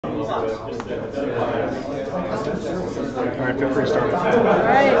right, feel free to start. All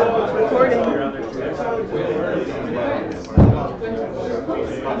right, recording.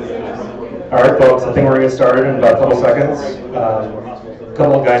 All right, folks, I think we're going to get started in about a couple seconds. A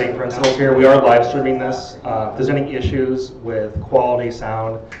couple of guiding principles here. We are live streaming this. If there's any issues with quality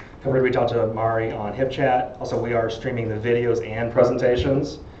sound, feel free to reach out to Mari on HipChat. Also, we are streaming the videos and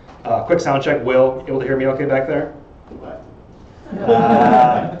presentations. Quick sound check. Will, able to hear me okay back there? We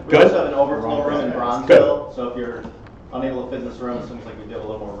Good? also have an overflow room in Bronzeville, so if you're unable to fit in this room, it seems like we do have a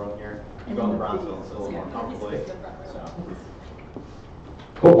little more room here. You go to Bronzeville and sit a little more comfortably. So.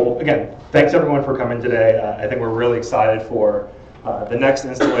 Cool. Well, again, thanks everyone for coming today. I think we're really excited for the next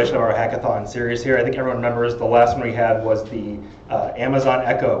installation of our Hackathon series here. I think everyone remembers the last one we had was the Amazon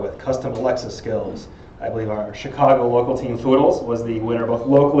Echo with custom Alexa skills. I believe our Chicago local team Foodles was the winner both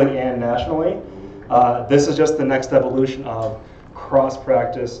locally and nationally. This is just the next evolution of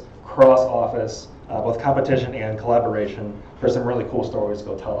cross-practice, cross-office, both competition and collaboration for some really cool stories to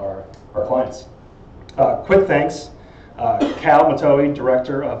go tell our clients. Quick thanks. Cal Matoi,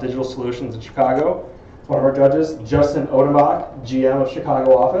 Director of Digital Solutions in Chicago, one of our judges. Justin Odenbach, GM of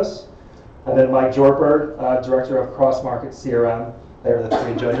Chicago office. And then Mike Jortberg, Director of Cross Market CRM. They are the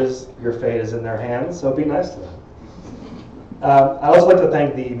three judges. Your fate is in their hands, so be nice to them. I'd also like to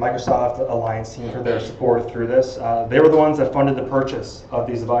thank the Microsoft Alliance team for their support through this. They were the ones that funded the purchase of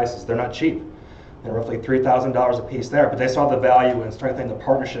these devices. They're not cheap. They're roughly $3,000 a piece there, but they saw the value in strengthening the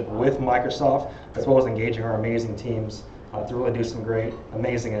partnership with Microsoft, as well as engaging our amazing teams to really do some great,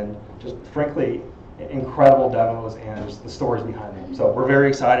 amazing, and just frankly, incredible demos and just the stories behind them. So we're very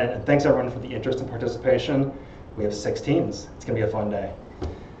excited, and thanks everyone for the interest and participation. We have 6 teams. It's going to be a fun day.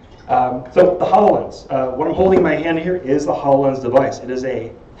 So the HoloLens. What I'm holding in my hand here is the HoloLens device. It is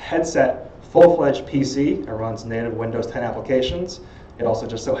a headset, full-fledged PC. It runs native Windows 10 applications. It also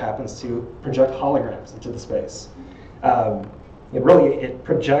just so happens to project holograms into the space. It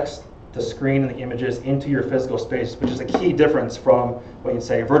projects the screen and the images into your physical space, which is a key difference from what you'd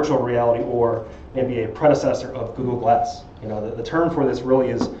say virtual reality or maybe a predecessor of Google Glass. You know, the term for this really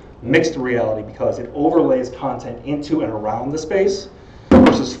is mixed reality because it overlays content into and around the space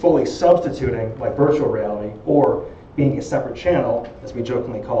versus fully substituting like virtual reality or being a separate channel, as we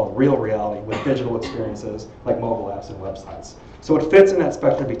jokingly call it, real reality with digital experiences like mobile apps and websites. So it fits in that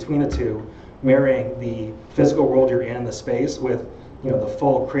spectrum between the two, marrying the physical world you're in the space with the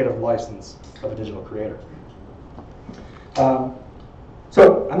full creative license of a digital creator.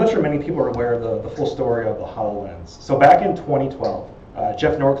 So I'm not sure many people are aware of the full story of the HoloLens. So back in 2012,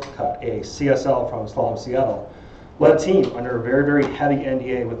 Jeff Northcutt, a CSL from Slalom, Seattle, led a team under a very, very heavy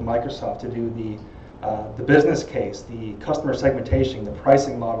NDA with Microsoft to do the business case, the customer segmentation, the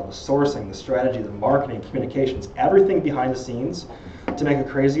pricing model, the sourcing, the strategy, the marketing, communications, everything behind the scenes to make a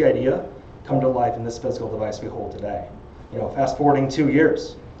crazy idea come to life in this physical device we hold today. Fast forwarding 2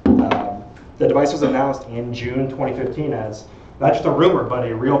 years, the device was announced in June 2015 as not just a rumor, but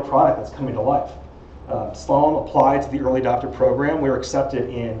a real product that's coming to life. Slalom applied to the early adopter program. We were accepted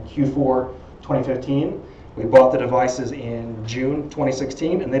in Q4 2015. We bought the devices in June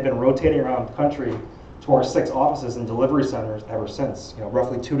 2016, and they've been rotating around the country to our 6 offices and delivery centers ever since,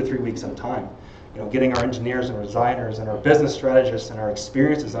 roughly 2 to 3 weeks at a time. Getting our engineers and our designers and our business strategists and our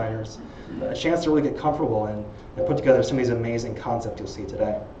experienced designers a chance to really get comfortable and put together some of these amazing concepts you'll see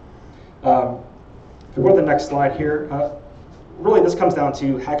today. If we go to the next slide here, really this comes down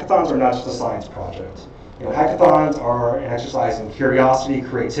to hackathons are not just a science project. Hackathons are an exercise in curiosity,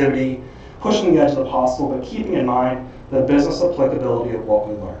 creativity, pushing the edge of the possible, but keeping in mind the business applicability of what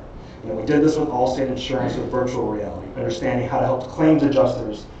we learn. We did this with Allstate Insurance with virtual reality, understanding how to help claims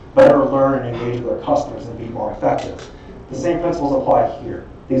adjusters better learn and engage with their customers and be more effective. The same principles apply here.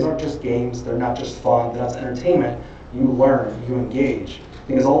 These aren't just games, they're not just fun, they're not just entertainment. You learn, you engage.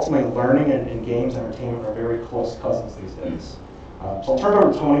 Because ultimately learning and games and entertainment are very close cousins these days. So I'll turn it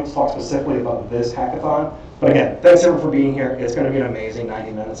over to Tony to talk specifically about this hackathon. But again, thanks everyone for being here. It's going to be an amazing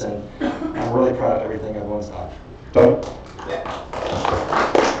 90 minutes, and I'm really proud of everything everyone's done. Tony? Yeah.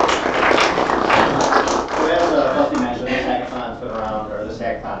 So as Dusty mentioned, this hackathon's been around, or this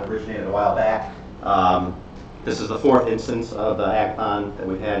hackathon originated a while back. This is the 4th instance of the hackathon that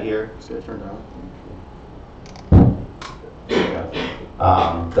we've had here. Just get it turned on.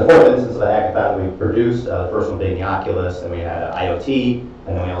 The 4th instance of the hackathon we produced, the first one being the Oculus, then we had IoT,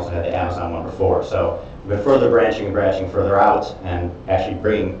 and then we also had the Amazon one before. So we've been further branching and branching further out and actually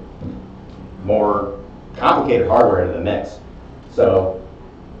bringing more complicated hardware into the mix. So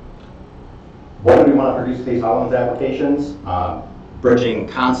what do we want to produce with these HoloLens applications? Bridging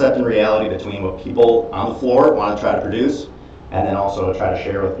concept and reality between what people on the floor want to try to produce and then also try to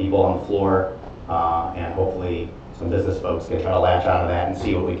share with people on the floor, and hopefully some business folks can try to latch onto that and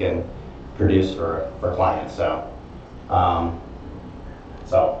see what we can produce for clients. So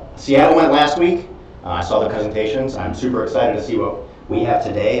Seattle went last week. I saw the presentations. I'm super excited to see what we have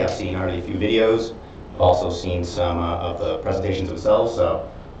today. I've seen already a few videos. I've also seen some of the presentations themselves, so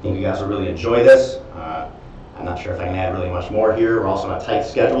I think you guys will really enjoy this. I'm not sure if I can add really much more here. We're also on a tight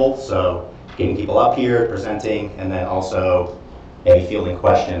schedule, so getting people up here, presenting, and then also maybe fielding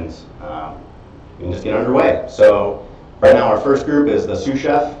questions. We can just get underway. So right now our first group is the Sous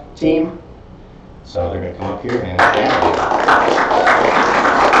Chef team. So they're going to come up here and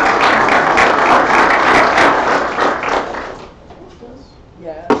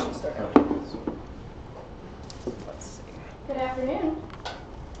Yeah, I should start out. Let's see. Good afternoon.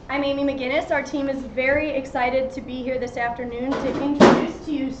 I'm Amy McGinnis. Our team is very excited to be here this afternoon to introduce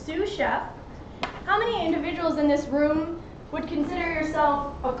to you Sous Chef. How many individuals in this room would consider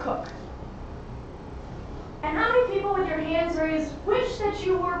yourself a cook? And how many people with your hands raised wish that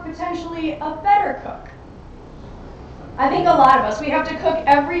you were potentially a better cook? I think a lot of us. We have to cook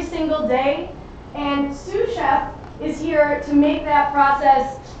every single day, and Sous Chef is here to make that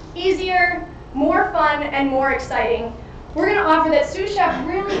process easier, more fun, and more exciting. We're going to offer that Sous Chef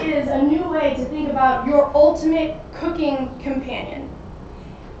really is a new way to think about your ultimate cooking companion.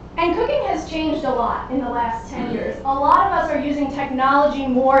 And cooking has changed a lot in the last 10 years. A lot of us are using technology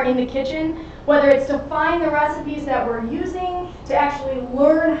more in the kitchen, whether it's to find the recipes that we're using, to actually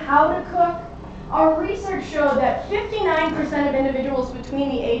learn how to cook. Our research showed that 59% of individuals between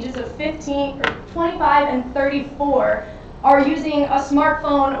the ages of 25 and 34 are using a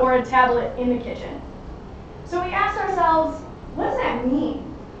smartphone or a tablet in the kitchen. So we asked ourselves, what does that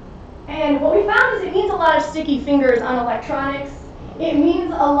mean? And what we found is it means a lot of sticky fingers on electronics. It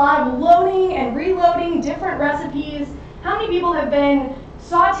means a lot of loading and reloading different recipes. How many people have been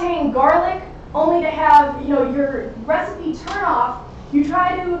sauteing garlic only to have, your recipe turn off? You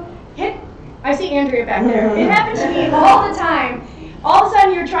try to hit, I see Andrea back there. It happens to me all the time. All of a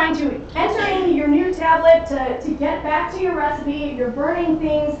sudden you're trying to enter in your new tablet to get back to your recipe, you're burning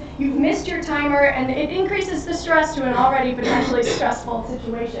things, you've missed your timer, and it increases the stress to an already potentially stressful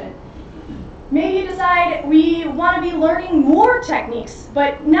situation. Maybe you decide we want to be learning more techniques,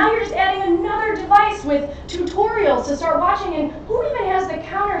 but now you're just adding another device with tutorials to start watching, and who even has the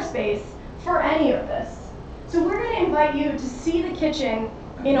counter space for any of this? So we're going to invite you to see the kitchen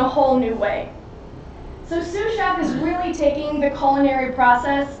in a whole new way. So Sous Chef is really taking the culinary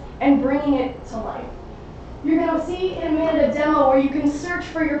process and bringing it to life. You're going to see in a minute a demo where you can search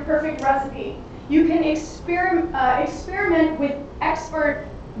for your perfect recipe. You can experiment with expert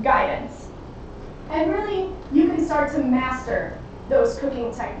guidance. And really, you can start to master those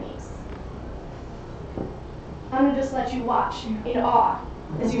cooking techniques. I'm going to just let you watch in awe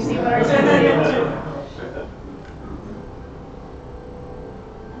as you see what our team is able to.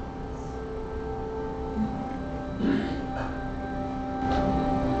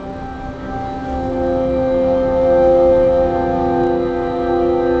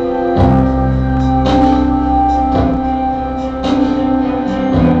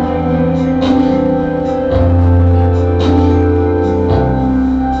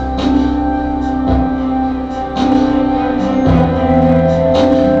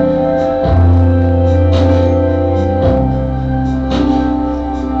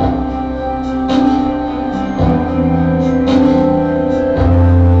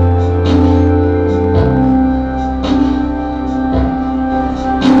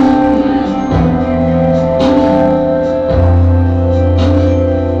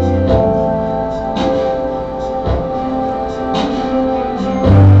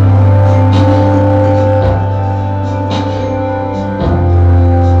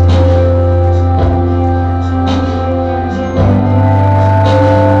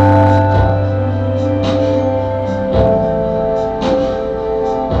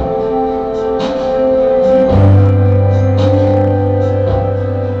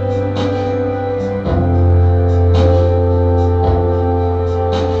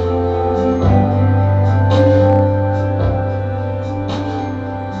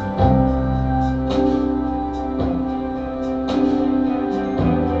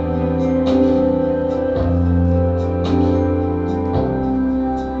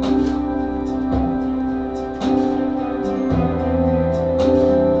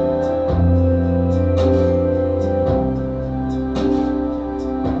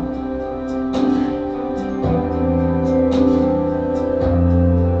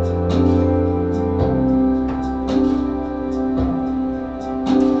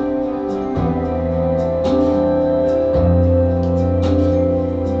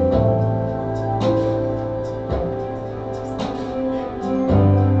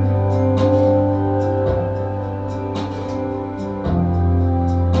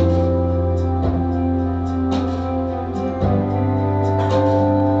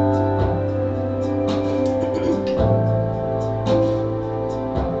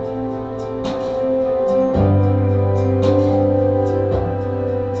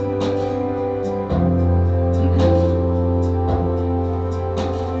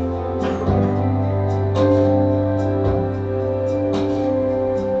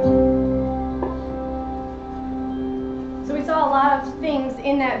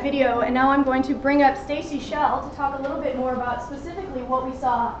 and now I'm going to bring up Stacy Shell to talk a little bit more about specifically what we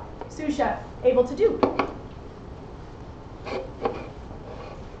saw Sous Chef able to do.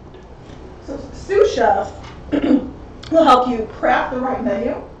 So Sous Chef will help you craft the right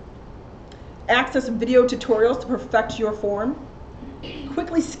menu, access video tutorials to perfect your form,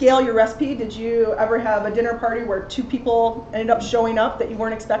 quickly scale your recipe. Did you ever have a dinner party where 2 people ended up showing up that you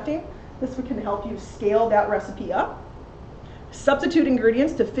weren't expecting? This one can help you scale that recipe up. Substitute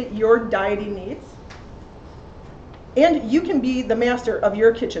ingredients to fit your dieting needs. And you can be the master of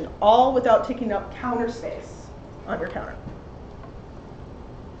your kitchen, all without taking up counter space on your counter.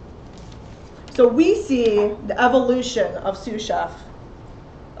 So we see the evolution of Sous Chef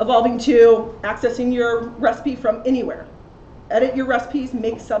evolving to accessing your recipe from anywhere. Edit your recipes,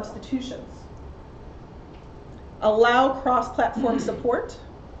 make substitutions. Allow cross-platform support,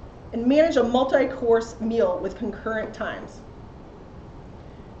 and manage a multi-course meal with concurrent times.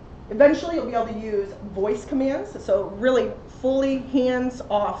 Eventually, you'll be able to use voice commands, so really fully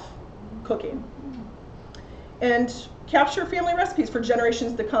hands-off cooking. And capture family recipes for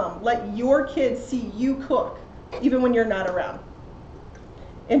generations to come. Let your kids see you cook, even when you're not around.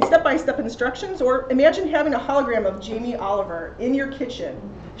 And step-by-step instructions, or imagine having a hologram of Jamie Oliver in your kitchen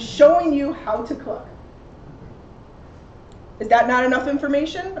showing you how to cook. Is that not enough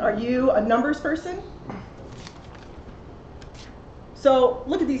information? Are you a numbers person? So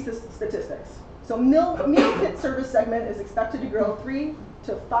look at these statistics. So meal kit service segment is expected to grow $3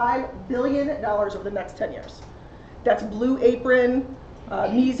 to $5 billion over the next 10 years. That's Blue Apron,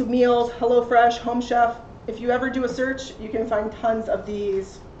 Mies Meals, HelloFresh, Home Chef. If you ever do a search, you can find tons of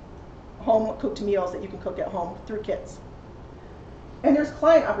these home cooked meals that you can cook at home through kits. And there's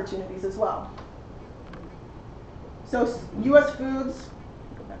client opportunities as well. So US Foods,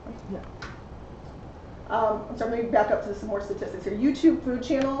 go back one. Yeah. I'm sorry, let me back up to some more statistics here. YouTube food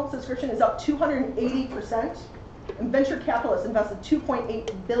channel subscription is up 280%, and venture capitalists invested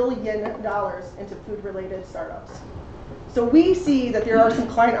 $2.8 billion into food-related startups. So we see that there are some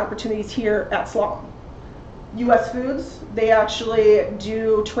client opportunities here at Slalom. US Foods, they actually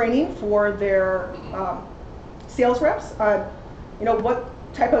do training for their sales reps on, what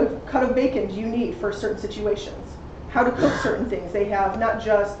type of cut of bacon do you need for certain situations, how to cook certain things. They have not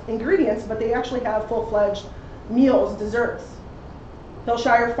just ingredients, but they actually have full-fledged meals, desserts.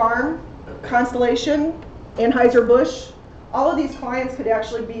 Hillshire Farm, Constellation, Anheuser-Busch, all of these clients could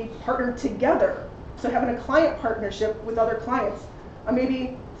actually be partnered together. So having a client partnership with other clients,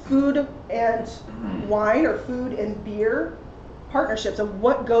 maybe food and wine or food and beer partnerships of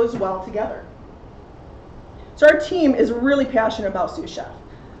what goes well together. So our team is really passionate about Sous Chef,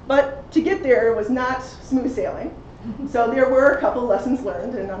 but to get there was not smooth sailing. So there were a couple lessons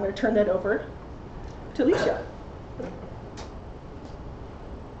learned, and I'm going to turn that over to Alicia.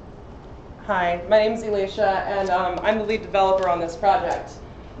 Hi, my name is Alicia, and I'm the lead developer on this project.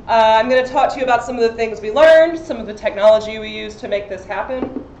 I'm going to talk to you about some of the things we learned, some of the technology we used to make this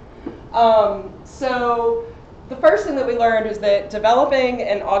happen. So the first thing that we learned is that developing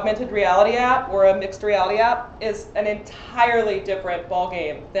an augmented reality app or a mixed reality app is an entirely different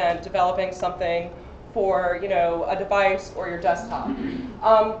ballgame than developing something for a device or your desktop.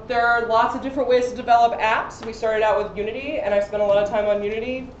 There are lots of different ways to develop apps. We started out with Unity, and I spent a lot of time on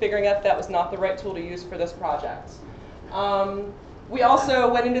Unity figuring out that was not the right tool to use for this project. We also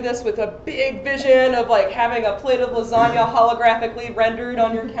went into this with a big vision of having a plate of lasagna holographically rendered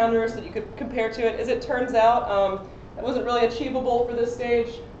on your counter so that you could compare to it. As it turns out, that wasn't really achievable for this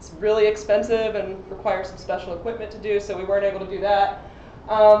stage. It's really expensive and requires some special equipment to do, so we weren't able to do that.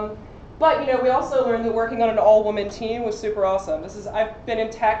 But we also learned that working on an all-woman team was super awesome. I've been in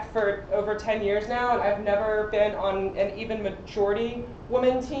tech for over 10 years now, and I've never been on an even majority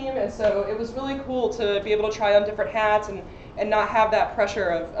woman team, and so it was really cool to be able to try on different hats and not have that pressure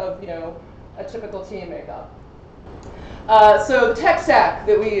of a typical team makeup. So the tech stack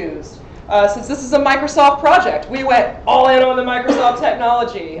that we used, since this is a Microsoft project, we went all in on the Microsoft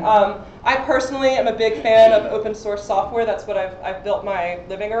technology. I personally am a big fan of open source software. That's what I've built my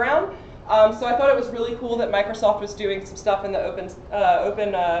living around. So I thought it was really cool that Microsoft was doing some stuff in the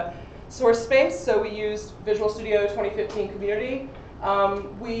open source space. So we used Visual Studio 2015 Community.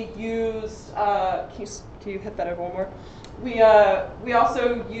 We used, can you hit that over one more? We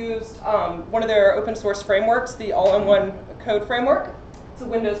also used one of their open source frameworks, the all-in-one code framework. It's a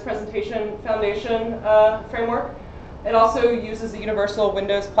Windows Presentation Foundation framework. It also uses the universal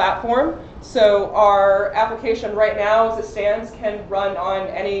Windows platform. So our application right now, as it stands, can run on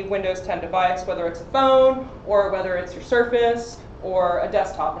any Windows 10 device, whether it's a phone or whether it's your Surface or a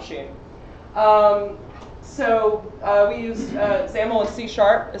desktop machine. So we used XAML and C#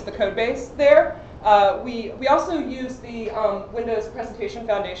 as the code base there. We also used the Windows Presentation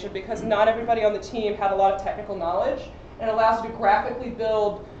Foundation because not everybody on the team had a lot of technical knowledge, and it allows you to graphically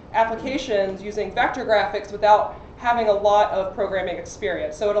build applications using vector graphics without having a lot of programming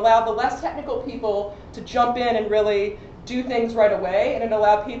experience. So it allowed the less technical people to jump in and really do things right away, and it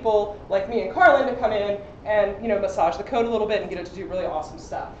allowed people like me and Carlin to come in and massage the code a little bit and get it to do really awesome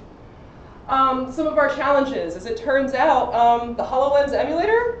stuff. Some of our challenges, as it turns out, the HoloLens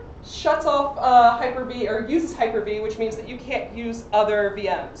emulator shuts off Hyper-V, or uses Hyper-V, which means that you can't use other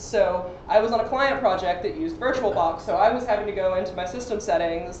VMs. So I was on a client project that used VirtualBox, so I was having to go into my system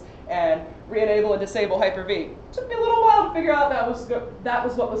settings and re-enable and disable Hyper-V. It took me a little while to figure out that was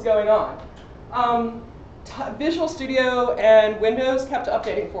what was going on. Visual Studio and Windows kept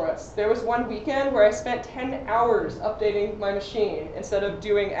updating for us. There was one weekend where I spent 10 hours updating my machine instead of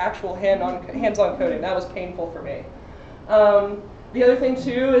doing actual hands-on coding. That was painful for me. The other thing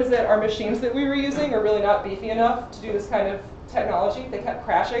too is that our machines that we were using are really not beefy enough to do this kind of technology. They kept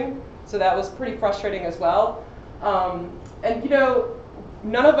crashing, so that was pretty frustrating as well. And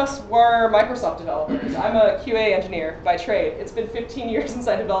none of us were Microsoft developers. I'm a QA engineer by trade. It's been 15 years since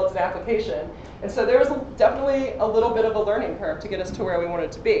I developed an application. And so there was definitely a little bit of a learning curve to get us to where we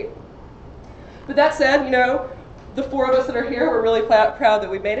wanted to be. But that said, the four of us that are here, we're really proud that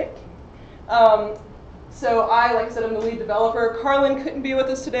we made it. So like I said, I'm the lead developer. Carlin couldn't be with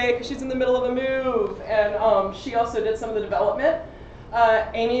us today because she's in the middle of a move, and she also did some of the development.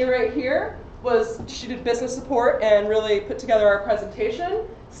 Amy right here, she did business support and really put together our presentation.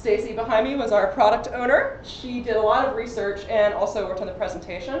 Stacy behind me was our product owner. She did a lot of research and also worked on the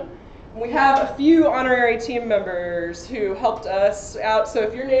presentation. We have a few honorary team members who helped us out. So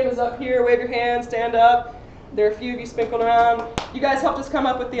if your name is up here, wave your hand, stand up. There are a few of you sprinkled around. You guys helped us come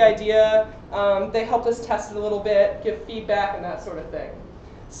up with the idea. They helped us test it a little bit, give feedback, and that sort of thing.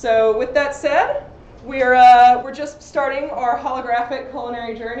 So with that said, we're just starting our holographic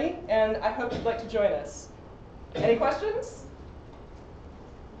culinary journey, and I hope you'd like to join us. Any questions?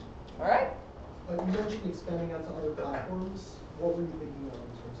 All right. You mentioned expanding out to other platforms. What were you thinking of in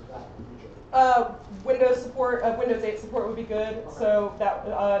terms of that in the future? Windows support, Windows 8 support would be good. Okay. So that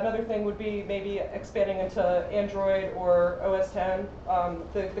another thing would be maybe expanding into Android or OS 10.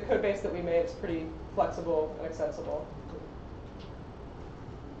 The code base that we made is pretty flexible and extensible.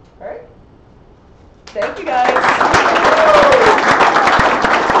 All right. Thank you, guys.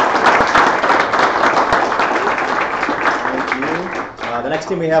 Thank you. The next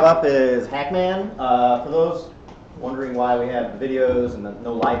team we have up is HacMan. For those wondering why we have videos and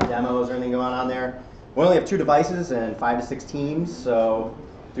no live demos or anything going on there, we only have 2 devices and 5 to 6 teams, so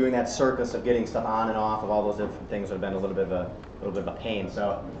doing that circus of getting stuff on and off of all those different things would have been a little bit of a pain.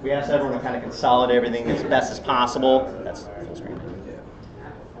 So we asked everyone to kind of consolidate everything as best as possible. That's full screen.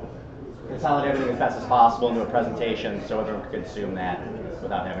 Consolidate everything as best as possible into a presentation so everyone could consume that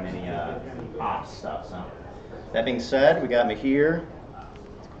without having any ops stuff. So that being said, we got me here.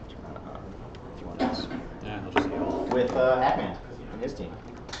 With HacMan and his team.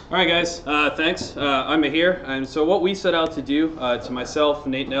 All right, guys. Thanks. I'm Mahir, and so what we set out to do, to myself,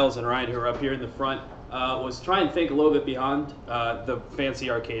 Nate Nels, and Ryan, who are up here in the front, was try and think a little bit beyond the fancy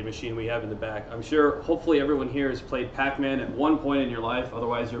arcade machine we have in the back. I'm sure, hopefully, everyone here has played Pac-Man at one point in your life.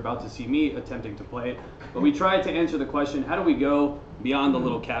 Otherwise, you're about to see me attempting to play it. But we tried to answer the question: how do we go beyond the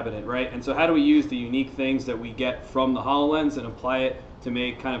little cabinet, right? And so, how do we use the unique things that we get from the HoloLens and apply it to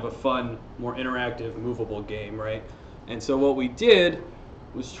make kind of a fun, more interactive, movable game, right? And so what we did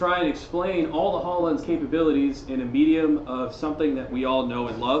was try and explain all the HoloLens capabilities in a medium of something that we all know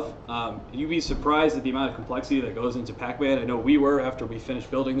and love. You'd be surprised at the amount of complexity that goes into Pac-Man. I know we were after we finished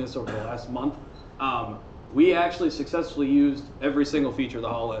building this over the last month. We actually successfully used every single feature of the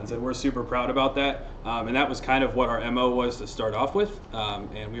HoloLens, and we're super proud about that. And that was kind of what our MO was to start off with,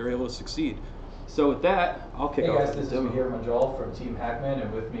 and we were able to succeed. So with that, I'll kick off. Hey guys, this is Mahir Majal from Team HacMan,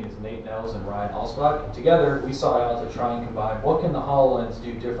 and with me is Nate Nels and Ryan Alsbach. And together, we sought out to try and combine what can the HoloLens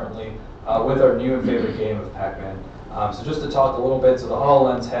do differently with our new and favorite game of Pac-Man. So just to talk a little bit, so the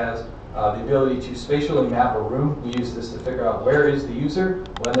HoloLens has the ability to spatially map a room. We use this to figure out where is the user,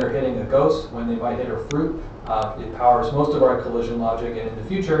 when they're hitting a ghost, when they might hit a fruit. It powers most of our collision logic, and in the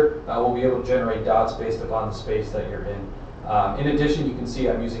future, we'll be able to generate dots based upon the space that you're in. In addition, you can see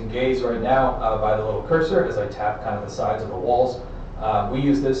I'm using gaze right now by the little cursor as I tap kind of the sides of the walls. We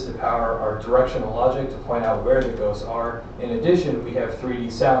use this to power our directional logic to point out where the ghosts are. In addition, we have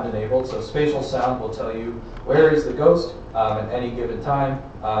 3D sound enabled, so spatial sound will tell you where is the ghost at any given time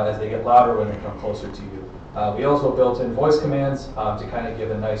as they get louder when they come closer to you. We also built in voice commands to kind of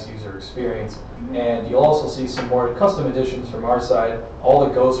give a nice user experience. And you'll also see some more custom additions from our side. All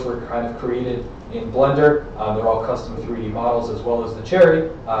the ghosts were kind of created in Blender. They're all custom 3D models, as well as the cherry,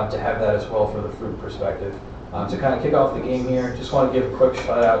 to have that as well for the fruit perspective. To kind of kick off the game here, just want to give a quick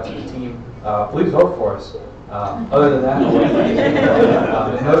shout out to the team. Please vote for us. Other than that,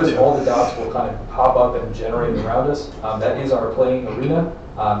 and notice all the dots will kind of pop up and generate around us. That is our playing arena.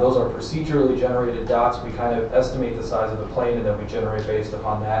 Those are procedurally generated dots. We kind of estimate the size of the plane and then we generate based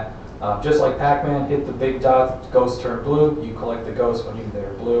upon that. Just like Pac-Man, hit the big dot, ghosts turn blue, you collect the ghosts when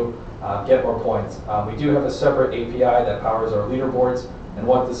they're blue, get more points. We do have a separate API that powers our leaderboards, and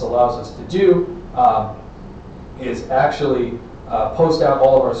what this allows us to do is actually post out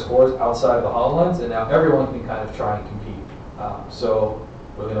all of our scores outside of the HoloLens, and now everyone can kind of try and compete. So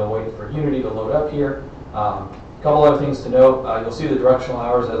we're going to wait for Unity to load up here. A couple other things to note. You'll see the directional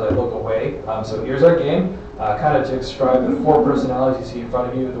arrows as I look away. So here's our game. Kind of to describe the 4 personalities you see in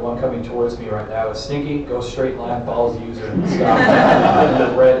front of you. The one coming towards me right now is Stinky. Goes straight line, follows the user, and stops.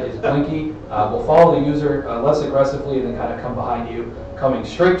 And the red is Blinky. We'll follow the user less aggressively and then kind of come behind you. Coming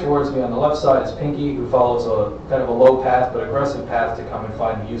straight towards me on the left side is Pinky, who follows a kind of a low path but aggressive path to come and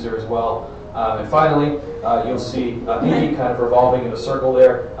find the user as well. And finally, you'll see Pinky kind of revolving in a circle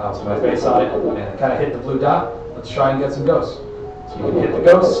there with my face on it, and kind of hit the blue dot. Let's try and get some ghosts. So you can hit the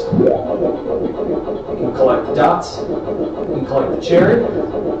ghosts, you can collect the dots, you can collect the cherry.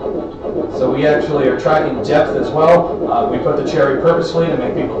 So we actually are tracking depth as well. We put the cherry purposely to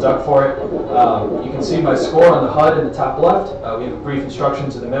make people duck for it. You can see my score on the HUD in the top left. We have brief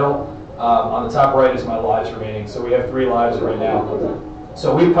instructions in the middle. On the top right is my lives remaining. So we have 3 lives right now.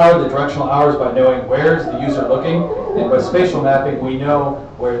 So we powered the directional arrows by knowing where's the user looking, and by spatial mapping we know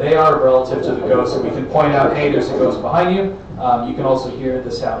where they are relative to the ghost, so we can point out, hey, there's a ghost behind you. You can also hear the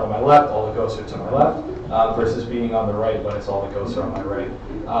sound on my left, all the ghosts are to my left, versus being on the right when it's all the ghosts are on my right.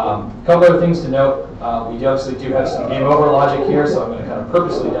 A couple other things to note, we obviously do have some game over logic here, so I'm going to kind of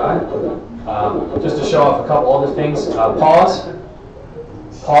purposely die. Just to show off a couple other things, pause,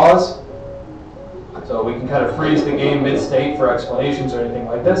 so we can kind of freeze the game mid-state for explanations or anything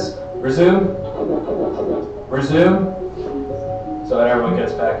like this. Resume, so that everyone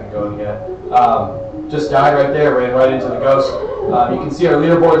gets back and going again. Just died right there, ran right into the ghost. You can see our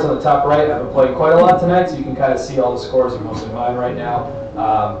leaderboards on the top right. I've been playing quite a lot tonight, so you can kind of see all the scores are mostly mine right now.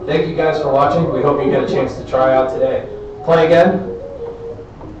 Thank you guys for watching. We hope you get a chance to try out today. Play again.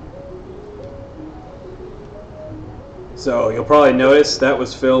 So you'll probably notice that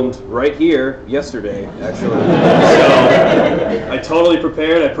was filmed right here yesterday, actually. So I totally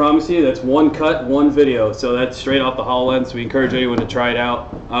prepared, I promise you. That's 1 cut, 1 video. So that's straight off the HoloLens. We encourage anyone to try it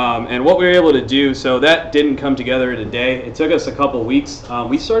out. And what we were able to do, so that didn't come together in a day. It took us a couple weeks.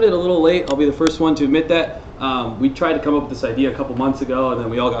 We started a little late. I'll be the first one to admit that. We tried to come up with this idea a couple months ago, and then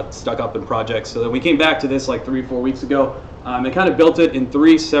we all got stuck up in projects. So then we came back to this like 3 or 4 weeks ago, and kind of built it in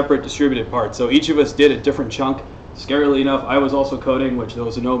 3 separate distributed parts. So each of us did a different chunk. Scarily enough, I was also coding, which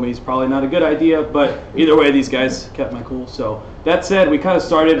those who know me is probably not a good idea, but either way, these guys kept my cool. So that said, we kind of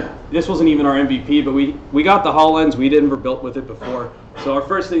started, this wasn't even our MVP, but we got the HoloLens. We never built with it before. So our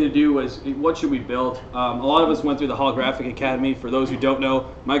first thing to do was, what should we build? A lot of us went through the Holographic Academy. For those who don't know,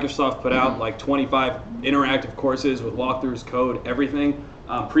 Microsoft put out like 25 interactive courses with walkthroughs, code, everything.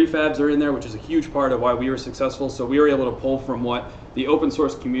 Prefabs are in there, which is a huge part of why we were successful. So we were able to pull from what the open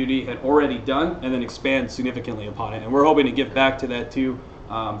source community had already done and then expand significantly upon it. And we're hoping to give back to that too,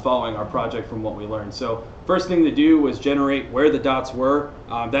 following our project from what we learned. So first thing to do was generate where the dots were.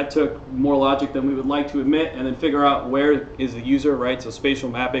 That took more logic than we would like to admit, and then figure out where is the user, right? So spatial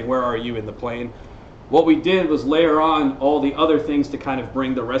mapping, where are you in the plane? What we did was layer on all the other things to kind of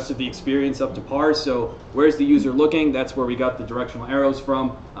bring the rest of the experience up to par. So where's the user looking? That's where we got the directional arrows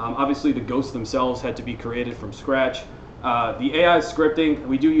from. Obviously the ghosts themselves had to be created from scratch. The AI scripting,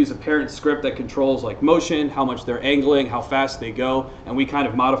 we do use a parent script that controls like motion, how much they're angling, how fast they go, and we kind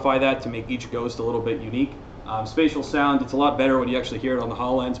of modify that to make each ghost a little bit unique. Spatial sound, it's a lot better when you actually hear it on the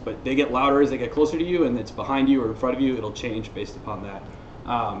HoloLens, but they get louder as they get closer to you, and it's behind you or in front of you, it'll change based upon that.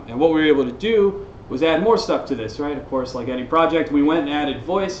 And what we were able to do was add more stuff to this, right? Of course, like any project, we went and added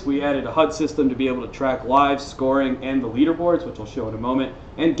voice. We added a HUD system to be able to track lives, scoring, and the leaderboards, which I'll show in a moment,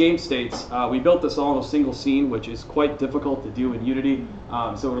 and game states. We built this all in a single scene, which is quite difficult to do in Unity.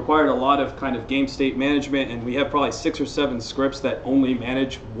 So it required a lot of kind of game state management, and we have probably 6 or 7 scripts that only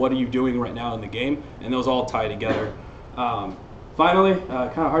manage what are you doing right now in the game, and those all tie together. Finally,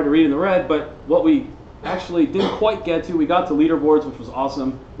 kind of hard to read in the red, but what we actually didn't quite get to, we got to leaderboards, which was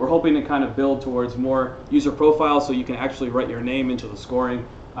awesome. We're hoping to kind of build towards more user profiles so you can actually write your name into the scoring.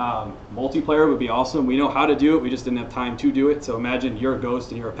 Multiplayer would be awesome. We know how to do it, we just didn't have time to do it. So imagine you're a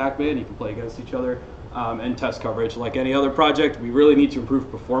Ghost and you're a Pac-Man, you can play against each other. And test coverage. Like any other project, we really need to improve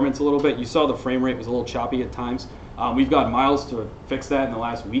performance a little bit. You saw the frame rate was a little choppy at times. We've got miles to fix that in the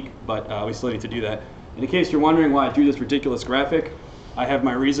last week, but we still need to do that. In case you're wondering why I drew this ridiculous graphic, I have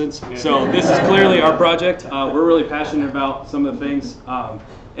my reasons. So this is clearly our project. We're really passionate about some of the things.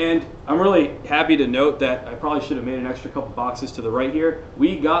 And I'm really happy to note that I probably should have made an extra couple boxes to the right here.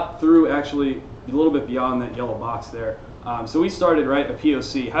 We got through actually a little bit beyond that yellow box there. So we started, right, a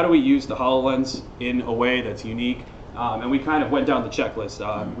POC. How do we use the HoloLens in a way that's unique? And we kind of went down the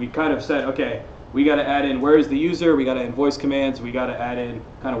checklist. We kind of said, okay, we got to add in where is the user, we got to add in voice commands, we got to add in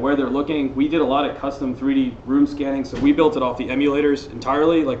kind of where they're looking. We did a lot of custom 3D room scanning, so we built it off the emulators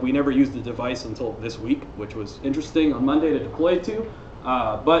entirely. Like, we never used the device until this week, which was interesting on Monday to deploy to.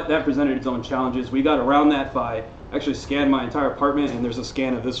 But that presented its own challenges. We got around that by actually scanned my entire apartment, and there's a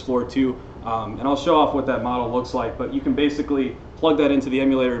scan of this floor too. And I'll show off what that model looks like, but you can basically plug that into the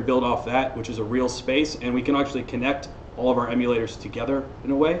emulator and build off that, which is a real space, and we can actually connect all of our emulators together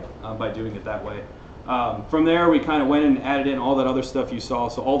in a way by doing it that way. From there, we kind of went and added in all that other stuff you saw,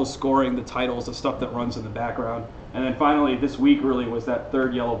 so all the scoring, the titles, the stuff that runs in the background. And then finally, this week really was that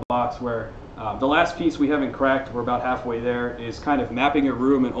third yellow box where the last piece we haven't cracked, we're about halfway there, is kind of mapping your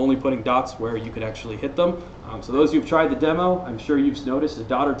room and only putting dots where you could actually hit them. So those who've tried the demo, I'm sure you've noticed a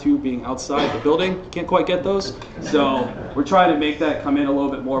dot or two being outside the building. You can't quite get those. So we're trying to make that come in a little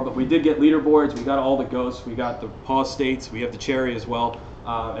bit more, but we did get leaderboards, we got all the ghosts, we got the paw states, we have the cherry as well.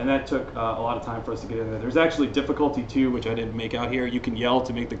 And that took a lot of time for us to get in there. There's actually difficulty too, which I didn't make out here. You can yell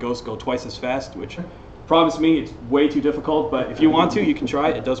to make the ghost go twice as fast, which promise me it's way too difficult, but if you want to, you can try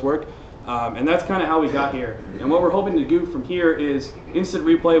it, it does work. And that's kind of how we got here. And what we're hoping to do from here is instant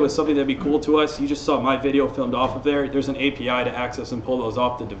replay was something that'd be cool to us. You just saw my video filmed off of there. There's an API to access and pull those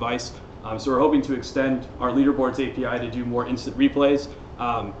off the device. So we're hoping to extend our leaderboards API to do more instant replays.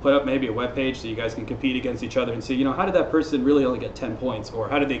 Put up maybe a web page so you guys can compete against each other and see, you know, how did that person really only get 10 points, or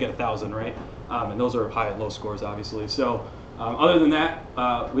how did they get 1,000, right? And those are high and low scores, obviously. So other than that,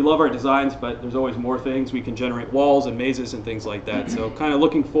 we love our designs, but there's always more things. We can generate walls and mazes and things like that. So kind of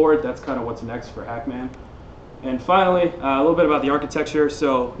looking forward, that's kind of what's next for HacMan. And finally, a little bit about the architecture.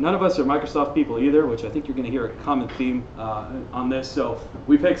 So none of us are Microsoft people either, which I think you're going to hear a common theme on this. So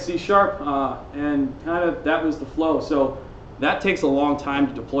we picked C#, and kind of that was the flow. So that takes a long time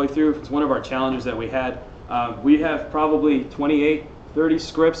to deploy through. It's one of our challenges that we had. We have probably 28, 30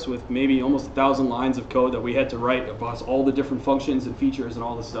 scripts with maybe almost 1,000 lines of code that we had to write across all the different functions and features and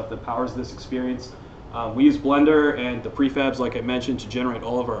all the stuff that powers this experience. We use Blender and the prefabs, like I mentioned, to generate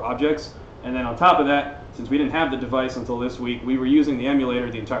all of our objects. And then on top of that, since we didn't have the device until this week, we were using the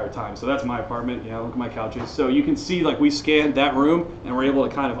emulator the entire time. So that's my apartment, you know, look at my couches. So you can see, like, we scanned that room and we're able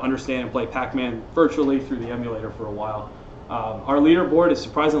to kind of understand and play Pac-Man virtually through the emulator for a while. Our leaderboard is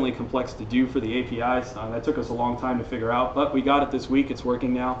surprisingly complex to do for the APIs. That took us a long time to figure out, but we got it this week. It's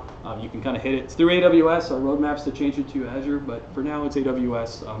working now. You can kind of hit it. It's through AWS. Our roadmap's to change it to Azure, but for now it's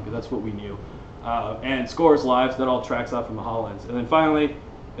AWS because that's what we knew. And scores live, so that all tracks out from the HoloLens. And then finally,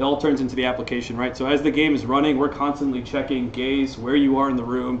 it all turns into the application, right? So as the game is running, we're constantly checking gaze, where you are in the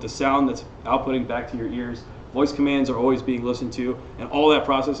room, the sound that's outputting back to your ears. Voice commands are always being listened to, and all that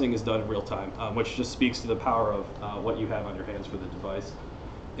processing is done in real time, which just speaks to the power of what you have on your hands for the device.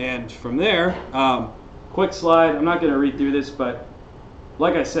 And from there, quick slide, I'm not going to read through this, but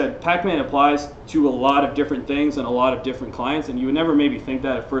like I said, Pac-Man applies to a lot of different things and a lot of different clients, and you would never maybe think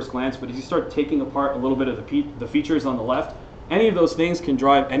that at first glance, but as you start taking apart a little bit of the features on the left, any of those things can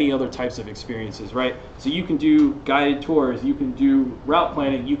drive any other types of experiences, right? So you can do guided tours, you can do route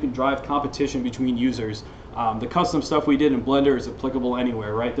planning, you can drive competition between users. The custom stuff we did in Blender is applicable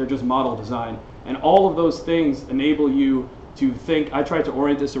anywhere, right? They're just model design. And all of those things enable you to think. I tried to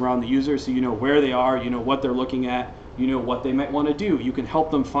orient this around the user so you know where they are, you know what they're looking at, you know what they might want to do. You can help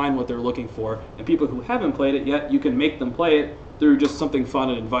them find what they're looking for. And people who haven't played it yet, you can make them play it through just something fun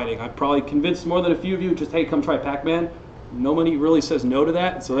and inviting. I've probably convinced more than a few of you, just, hey, come try Pac-Man. Nobody really says no to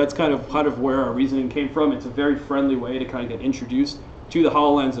that, so that's kind of where our reasoning came from. It's a very friendly way to kind of get introduced to the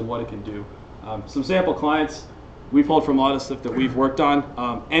HoloLens and what it can do. Some sample clients we pulled from a lot of stuff that we've worked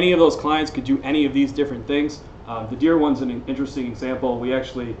on. Any of those clients could do any of these different things. The Deer one's an interesting example. We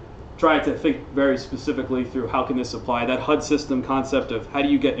actually tried to think very specifically through how can this apply. That HUD system concept of how do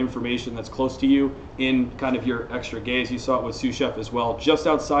you get information that's close to you in kind of your extra gaze. You saw it with Sous Chef as well, just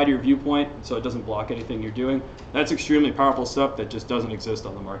outside your viewpoint so it doesn't block anything you're doing. That's extremely powerful stuff that just doesn't exist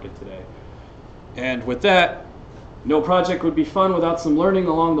on the market today. And with that, no project would be fun without some learning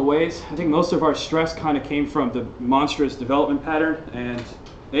along the ways. I think most of our stress kind of came from the monstrous development pattern, and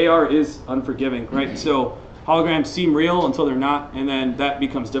AR is unforgiving, right? So holograms seem real until they're not, and then that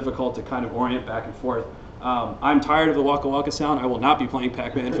becomes difficult to kind of orient back and forth. I'm tired of the Waka Waka sound. I will not be playing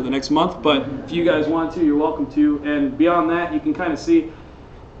Pac-Man for the next month, but if you guys want to, you're welcome to. And beyond that, you can kind of see,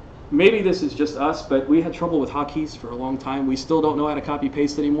 maybe this is just us, but we had trouble with hotkeys for a long time. We still don't know how to copy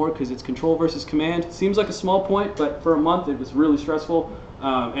paste anymore because it's control versus command. Seems like a small point, but for a month it was really stressful.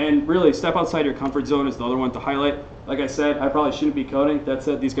 And really, step outside your comfort zone is the other one to highlight. Like I said, I probably shouldn't be coding. That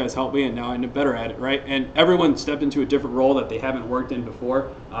said, these guys helped me, and now I'm better at it, right? And everyone stepped into a different role that they haven't worked in before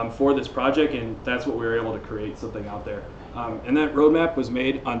for this project, and that's what we were able to create something out there. And that roadmap was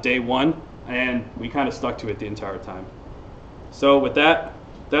made on day one, and we kind of stuck to it the entire time. So with that,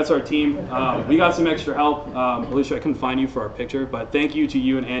 that's our team. We got some extra help. Alicia, I couldn't find you for our picture, but thank you to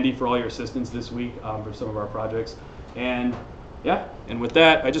you and Andy for all your assistance this week for some of our projects. And yeah, and with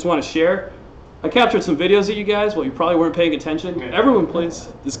that, I just want to share. I captured some videos of you guys. Well, you probably weren't paying attention. Everyone plays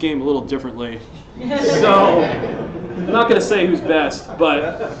this game a little differently. So I'm not going to say who's best,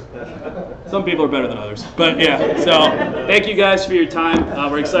 but some people are better than others. But yeah, so thank you guys for your time.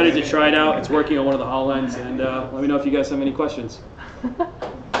 We're excited to try it out. It's working on one of the HoloLens, and let me know if you guys have any questions.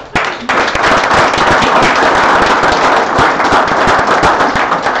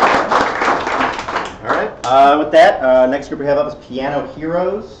 With that, next group we have up is Piano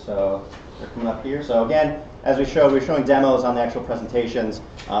Heroes. So they're coming up here. So again, as we showed, we're showing demos on the actual presentations.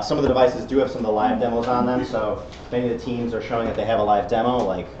 Some of the devices do have some of the live demos on them. So many of the teams are showing that they have a live demo,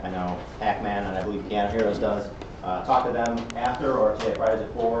 like I know HacMan and I believe Piano Heroes does. Talk to them after or today Friday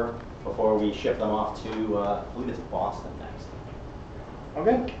before we ship them off to, I believe it's Boston next.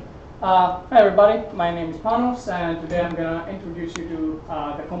 Okay. Hi everybody, my name is Panos, and today I'm going to introduce you to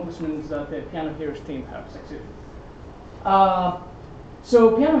the accomplishments that the Piano Heroes team has succeeded.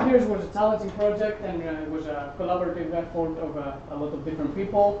 So Piano Heroes was a challenging project, and it was a collaborative effort of a lot of different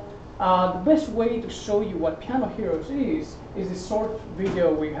people. The best way to show you what Piano Heroes is this short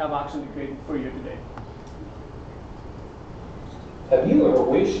video we have actually created for you today. Have you ever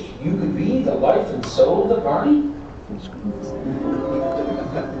wished you could be the life and soul of the party?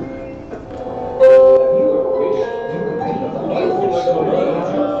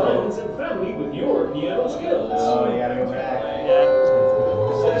 Friends and family with your piano skills. Oh, you gotta go back.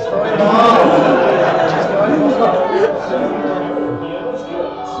 Piano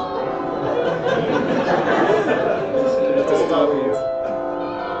skills.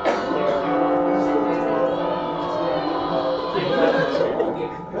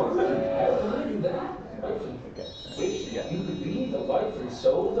 Wish you could be the life and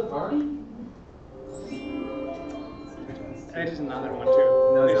soul of the party? There is another one too.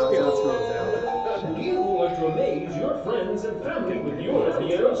 No, you want to amaze your friends and family with your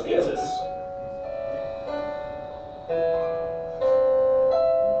piano skills.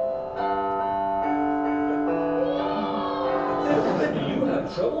 Do you have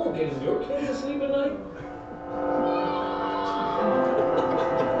trouble getting your kids to sleep at night?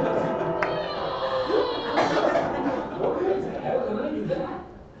 How can I do that?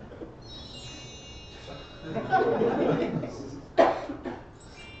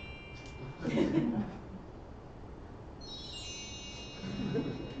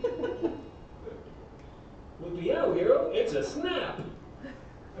 With Piano Hero, it's a snap.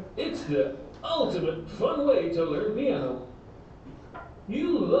 It's the ultimate fun way to learn piano.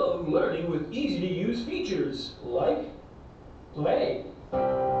 You love learning with easy-to-use features like play,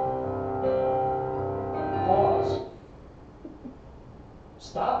 pause,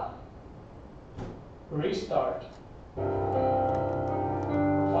 stop, restart,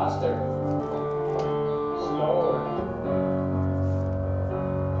 faster, slower,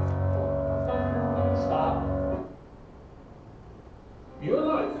 stop. Your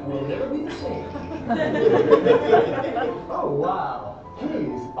life will never be the same. Oh, wow.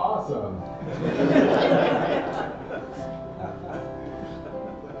 He's awesome.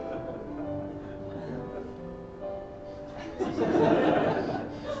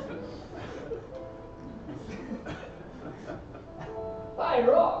 I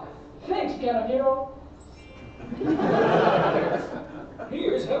rock. Thanks, Piano Hero.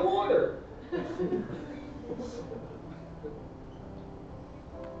 Here's her order.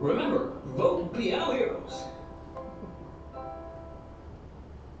 Remember, vote Piano Heroes.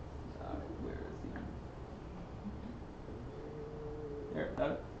 Here,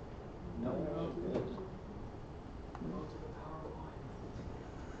 that. No.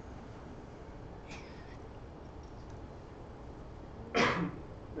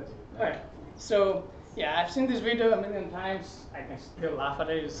 Alright, so yeah, I've seen this video a million times. I can still laugh at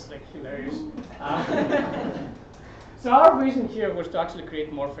it. It's like hilarious. So our vision here was to actually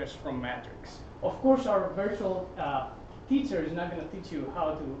create morphs from Matrix. Of course, our virtual teacher is not going to teach you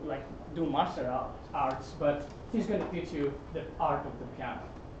how to do martial arts, but he's going to teach you the art of the piano.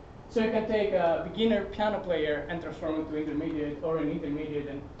 So you can take a beginner piano player and transform him to intermediate, or an intermediate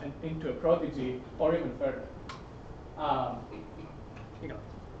and into a prodigy, or even further.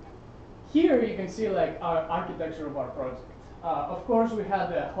 Here you can see our architecture of our project. Of course, we had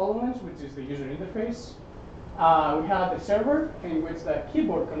the HoloLens, which is the user interface. We have the server, in which the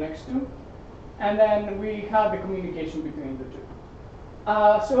keyboard connects to. And then we have the communication between the two.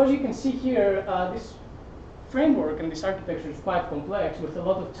 So as you can see here, this framework and this architecture is quite complex, with a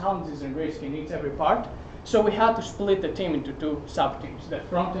lot of challenges and risk in every part. So we had to split the team into two sub-teams, the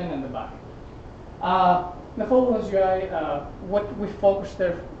front end and the back end. The HoloLens UI, what we focused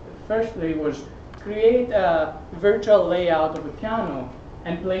there firstly was create a virtual layout of a piano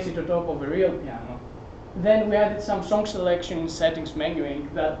and place it on top of a real piano. Then we added some song selection settings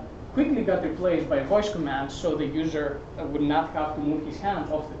menuing that quickly got replaced by voice commands, so the user would not have to move his hands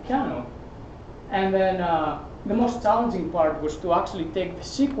off the piano. And then the most challenging part was to actually take the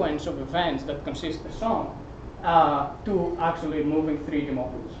sequence of events that consist the song to actually moving 3D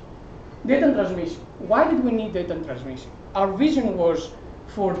models. Data transmission. Why did we need data transmission? Our vision was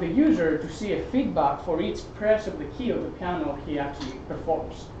for the user to see a feedback for each press of the key of the piano he actually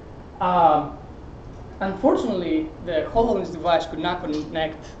performs. Unfortunately, the HoloLens device could not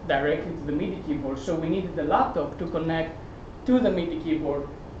connect directly to the MIDI keyboard, so we needed the laptop to connect to the MIDI keyboard,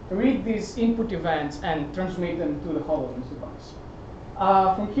 read these input events, and transmit them to the HoloLens device.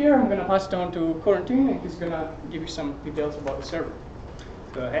 From here, I'm going to pass it on to Corentin, and he's going to give you some details about the server.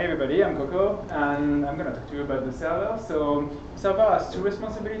 So hey everybody, I'm Coco, and I'm going to talk to you about the server. So the server has two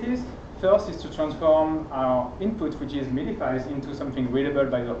responsibilities. First is to transform our input, which is MIDI files, into something readable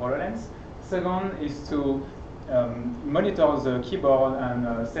by the HoloLens. Second is to monitor the keyboard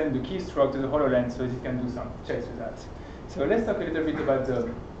and send the keystroke to the HoloLens so it can do some checks with that. So let's talk a little bit about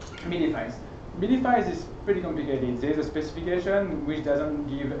the MIDI files. MIDI files is pretty complicated. There is a specification which doesn't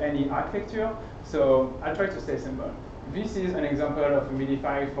give any architecture, so I'll try to stay simple. This is an example of a MIDI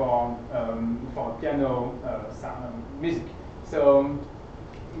file for piano music. So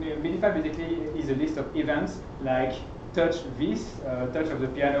MIDI file basically is a list of events like touch this, touch of the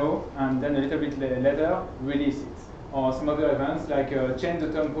piano, and then a little bit later release it. Or some other events like change the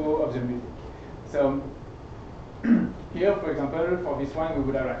tempo of the music. So here, for example, for this one, we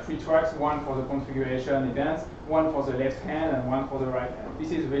would have like 3 tracks, one for the configuration events, one for the left hand, and one for the right hand.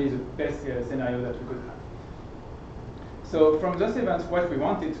 This is really the best scenario that we could have. So from those events, what we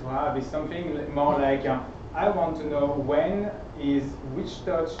wanted to have is something more like, I want to know when is which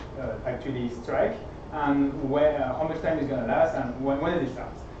touch actually strike, and how much time is going to last, and when did it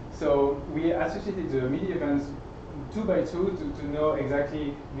start. So we associated the MIDI events 2 by 2 to know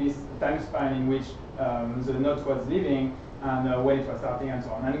exactly this time span in which the note was leaving and when it was starting and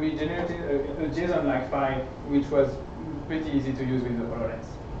so on. And we generated a JSON-like file, which was pretty easy to use with the HoloLens.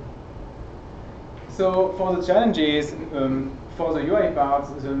 So for the challenges, for the UI part,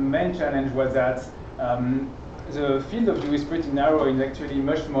 the main challenge was that the field of view is pretty narrow. It's actually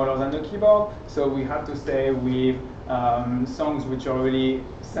much smaller than the keyboard, so we had to stay with songs which are really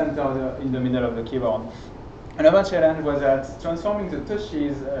centered in the middle of the keyboard. Another challenge was that transforming the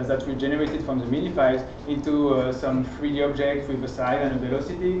touches that we generated from the MIDI files into some 3D object with a size and a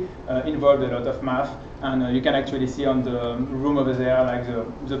velocity involved a lot of math. And you can actually see on the room over there, like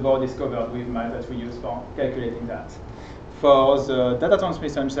the board is covered with math that we use for calculating that. For the data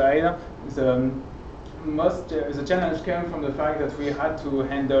transmission side, the challenge came from the fact that we had to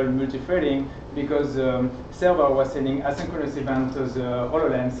handle multi-threading because the server was sending asynchronous events to the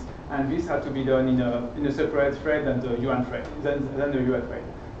HoloLens, and this had to be done in a separate thread than the UI thread.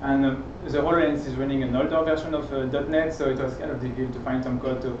 And the HoloLens is running an older version of .NET, so it was kind of difficult to find some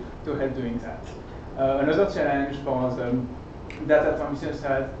code to help doing that. Another challenge for the data transmission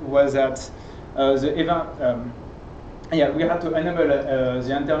side was that we had to enable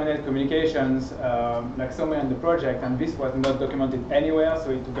the internet communications like somewhere in the project, and this was not documented anywhere,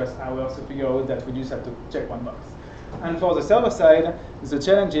 so it took us hours to figure out that we just had to check one box. And for the server side, the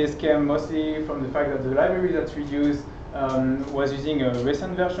challenges came mostly from the fact that the library that we used was using a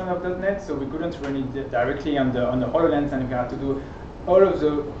recent version of .NET, so we couldn't run it directly on the HoloLens, and we had to do all of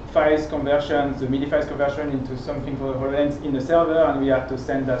the files conversions, the MIDI files conversion into something for the HoloLens in the server, and we had to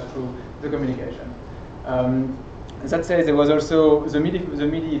send that through the communication. That said, there was also the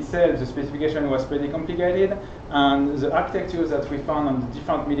MIDI itself, the specification was pretty complicated, and the architectures that we found on the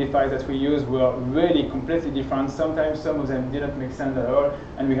different MIDI files that we used were really completely different. Sometimes some of them didn't make sense at all,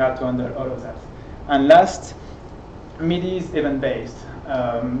 and we had to handle all of that. And last, MIDI is event-based,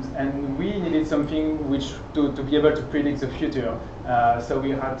 and we needed something which to be able to predict the future. So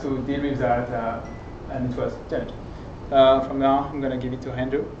we had to deal with that, and it was challenging. From now, I'm going to give it to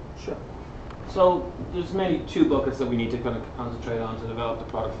Andrew. Sure. So there's mainly two buckets that we need to kind of concentrate on to develop the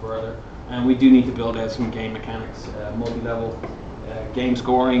product further, and we do need to build out some game mechanics, multi-level game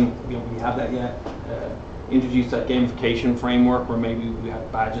scoring. We don't really have that yet. Introduce that gamification framework where maybe we have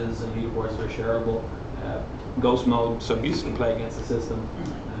badges and leaderboards that are shareable. Ghost mode, so users can play against the system.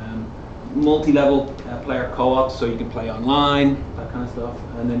 Multi-level player co-op, so you can play online, that kind of stuff.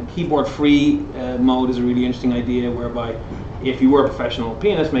 And then keyboard-free mode is a really interesting idea, whereby if you were a professional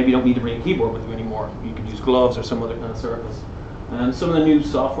pianist, maybe you don't need to bring a keyboard with you anymore. You could use gloves or some other kind of surface. Some of the new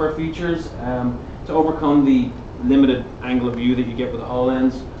software features to overcome the limited angle of view that you get with the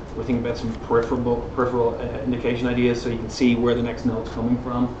HoloLens. We're thinking about some peripheral indication ideas, so you can see where the next note's coming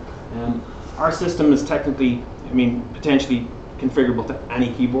from. Our system is technically, potentially configurable to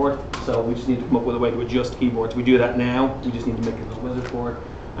any keyboard, so we just need to come up with a way to adjust keyboards. We do that now, we just need to make a little wizard for it.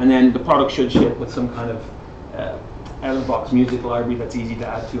 And then the product should ship with some kind of out-of-the-box music library that's easy to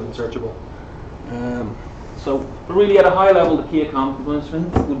add to and searchable. So really at a high level, the key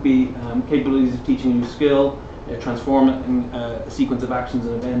accomplishments would be capabilities of teaching a new skill, transforming a sequence of actions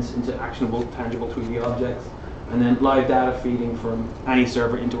and events into actionable, tangible 3D objects, and then live data feeding from any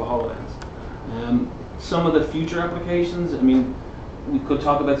server into a HoloLens. Some of the future applications, we could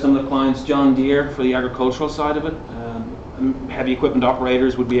talk about some of the clients. John Deere for the agricultural side of it. Heavy equipment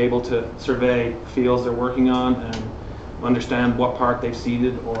operators would be able to survey fields they're working on and understand what part they've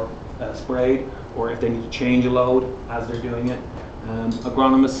seeded or sprayed, or if they need to change a load as they're doing it.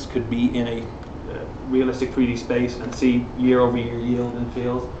 Agronomists could be in a realistic 3D space and see year-over-year yield in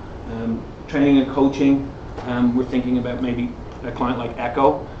fields. Training and coaching, we're thinking about maybe a client like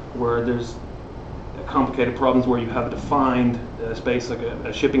Echo, where there's complicated problems where you have a defined space like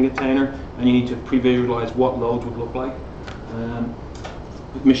a shipping container, and you need to pre-visualize what loads would look like.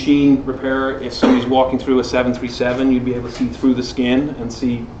 With machine repair, if somebody's walking through a 737, you'd be able to see through the skin and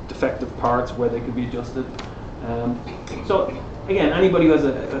see defective parts where they could be adjusted. So again, anybody who has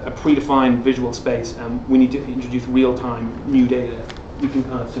a predefined visual space, and we need to introduce real-time new data, we can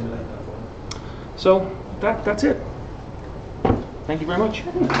kind of simulate that for them. So that's it. Thank you very much.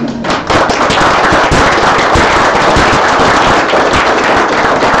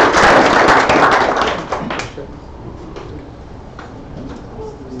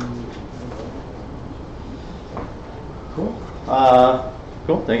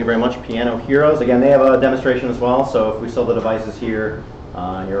 Cool, thank you very much, Piano Heroes. Again, they have a demonstration as well, so if we sell the devices here,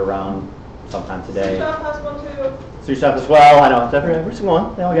 you're around sometime today. Sous Chef has one too. Sous Chef as well, I know, every single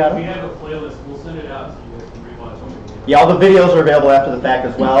one, they all got them. We have a playlist, we'll send it out so you guys can rewatch. Yeah, all the videos are available after the fact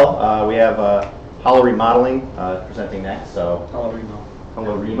as well. We have HoloRemodeling presenting next, so.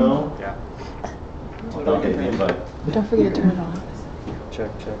 HoloRemo? Yeah. Don't get the invite. Don't forget to turn it on.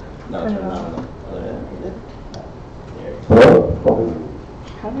 Check. No, turn it on. Hello?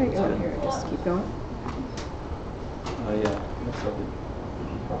 How do I go out here? Just keep going? Yeah.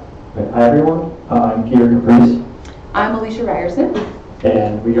 Hi everyone, I'm Peter Caprice. I'm Alicia Ryerson.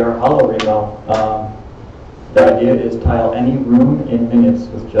 And we are HoloRemo. The idea is tile any room in minutes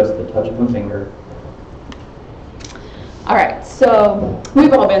with just the touch of a finger. All right, so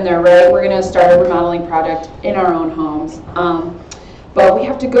we've all been there, right? We're going to start a remodeling project in our own homes. But we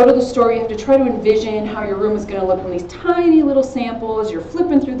have to go to the store, you have to try to envision how your room is going to look from these tiny little samples. You're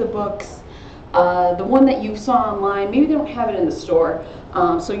flipping through the books. The one that you saw online, maybe they don't have it in the store,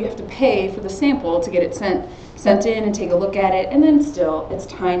 so you have to pay for the sample to get it sent in and take a look at it, and then still, it's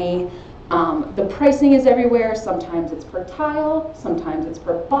tiny. The pricing is everywhere. Sometimes it's per tile, sometimes it's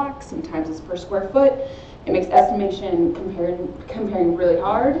per box, sometimes it's per square foot. It makes estimation comparing really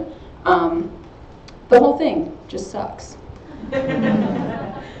hard. The whole thing just sucks.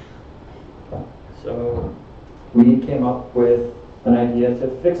 So we came up with an idea to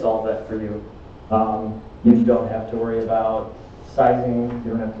fix all that for you. You don't have to worry about sizing,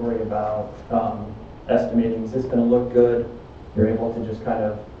 you don't have to worry about estimating, is this going to look good? You're able to just kind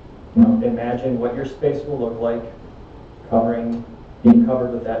of imagine what your space will look like, being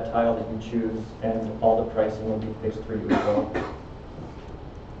covered with that tile that you choose, and all the pricing will be fixed for you as well.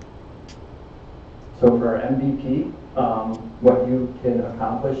 So for our MVP, what you can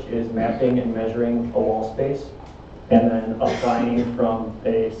accomplish is mapping and measuring a wall space, and then applying from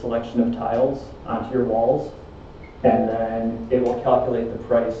a selection of tiles onto your walls, and then it will calculate the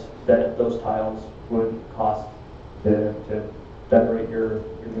price that those tiles would cost to decorate your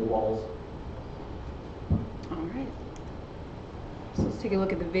new walls. All right. So let's take a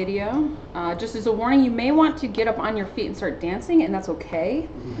look at the video. Just as a warning, you may want to get up on your feet and start dancing, and that's okay.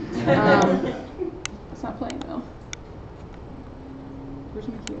 It's not playing though. Where's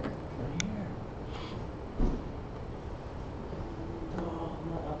my here?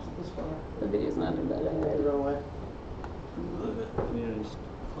 The video's not in that.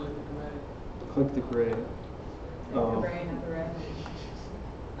 Click the gray. The gray, not the red.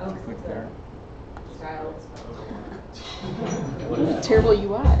 Oh, Click there. Style. Terrible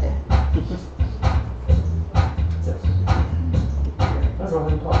UI.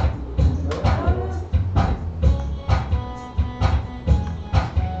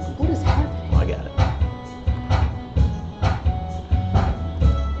 What is happening? I got it.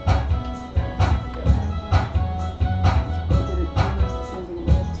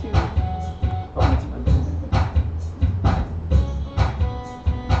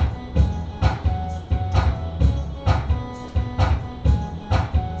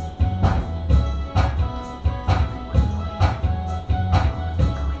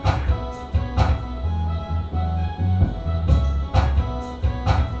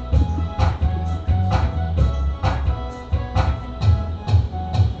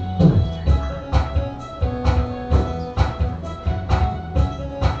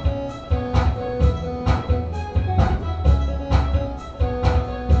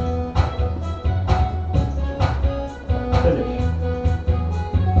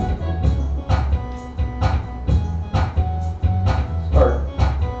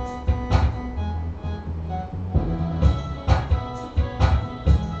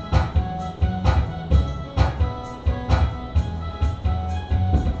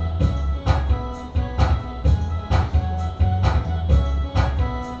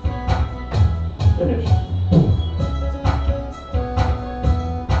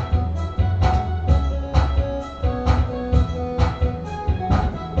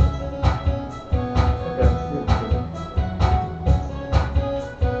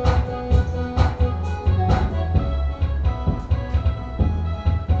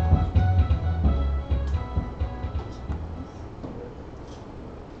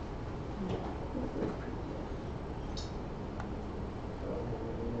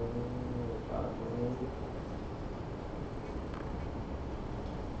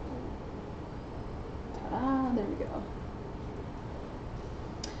 There we go.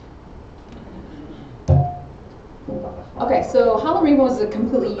 Okay, so HoloRemodeling is a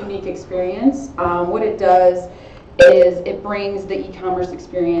completely unique experience. What it does is it brings the e-commerce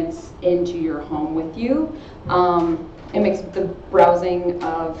experience into your home with you. It makes the browsing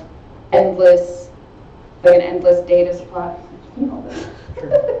of endless data supply. You know this.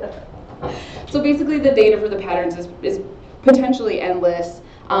 So basically the data for the patterns is potentially endless.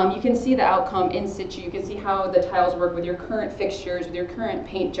 You can see the outcome in situ. You can see how the tiles work with your current fixtures, with your current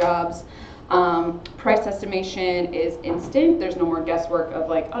paint jobs. Price estimation is instant. There's no more guesswork of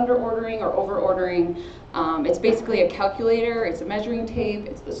like under ordering or over ordering. It's basically a calculator, it's a measuring tape,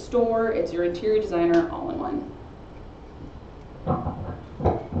 it's the store, it's your interior designer all in one.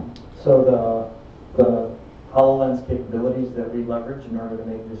 So the HoloLens capabilities that we leverage in order to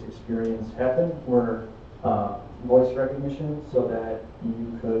make this experience happen were voice recognition, so that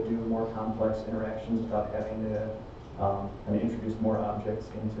you could do more complex interactions without having to introduce more objects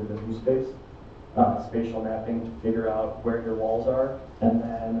into the view space. Spatial mapping to figure out where your walls are, and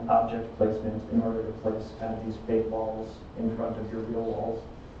then object placement in order to place kind of these fake walls in front of your real walls.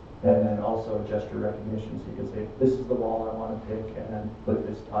 And then also gesture recognition, so you can say, this is the wall I want to pick, and then put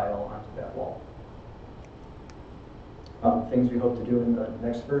this tile onto that wall. Things we hope to do in the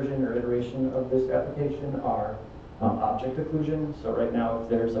next version or iteration of this application are object occlusion. So right now, if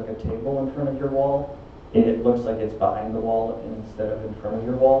there's like a table in front of your wall, it looks like it's behind the wall instead of in front of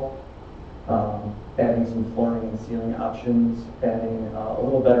your wall. Adding some flooring and ceiling options, adding a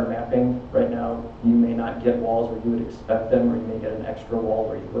little better mapping. Right now, you may not get walls where you would expect them, or you may get an extra wall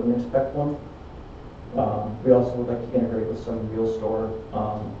where you wouldn't expect one. We also would like to integrate with some real store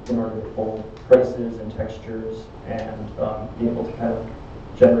in order to pull prices and textures and be able to kind of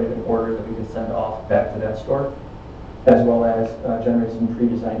generate an order that we could send off back to that store, as well as generate some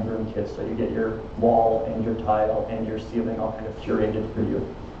pre-designed room kits, so you get your wall and your tile and your ceiling all kind of curated for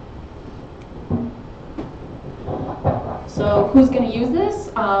you. So who's going to use this?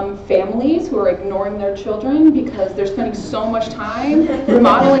 Families who are ignoring their children because they're spending so much time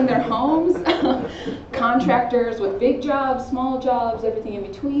remodeling their homes. Contractors with big jobs, small jobs, everything in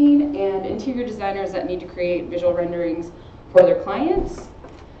between, and interior designers that need to create visual renderings for their clients.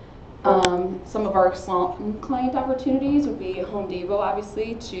 Some of our client opportunities would be Home Depot,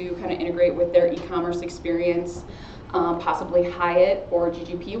 obviously, to kind of integrate with their e-commerce experience. possibly Hyatt or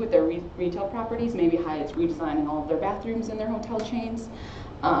GGP with their retail properties. Maybe Hyatt's redesigning all of their bathrooms in their hotel chains.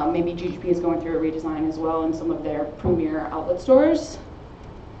 Maybe GGP is going through a redesign as well in some of their premier outlet stores.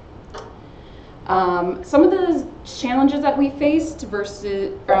 Some of the challenges that we faced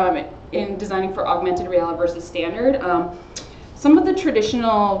versus in designing for augmented reality versus standard, some of the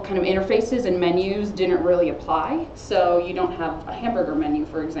traditional kind of interfaces and menus didn't really apply. So you don't have a hamburger menu,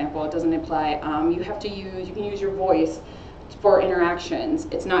 for example, it doesn't apply. You can use your voice for interactions.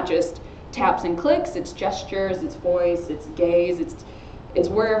 It's not just taps and clicks, it's gestures, it's voice, it's gaze, it's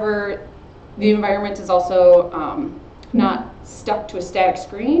wherever the environment is also not stuck to a static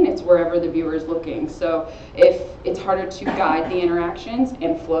screen, it's wherever the viewer is looking. So if it's harder to guide the interactions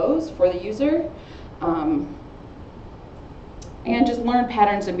and flows for the user, and just learn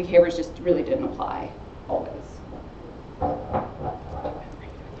patterns and behaviors just really didn't apply always.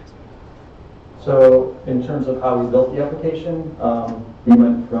 So in terms of how we built the application, we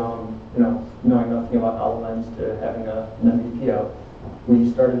went from knowing nothing about HoloLens to having an MVP out.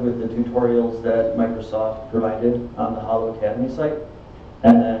 We started with the tutorials that Microsoft provided on the Holo Academy site,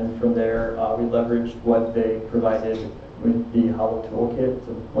 and then from there we leveraged what they provided with the Holo Toolkit. It's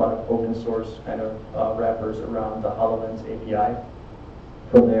a lot of open source kind of wrappers around the HoloLens API.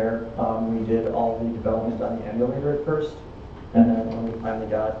 From there, we did all the development on the emulator at first, and then when we finally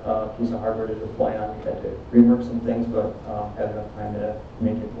got a piece of hardware to deploy on, we had to rework some things, but had enough time to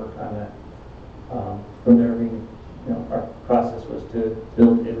make it work on that. From there, our process was to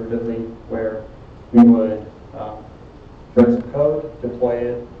build iteratively, where we would write some code, deploy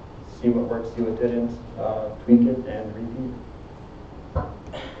it, see what worked, see what didn't, tweak it, and repeat.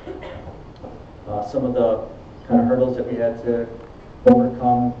 Some of the kind of hurdles that we had to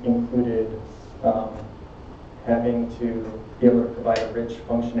overcome included having to be able to provide a rich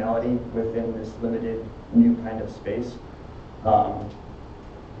functionality within this limited new kind of space.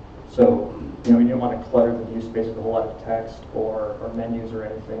 So we didn't want to clutter the view space with a whole lot of text or menus or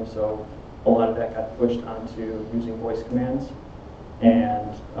anything, so a lot of that got pushed onto using voice commands.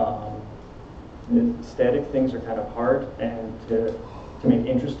 And static things are kind of hard and to make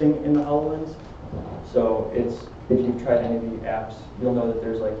interesting in the HoloLens. So if you've tried any of the apps, you'll know that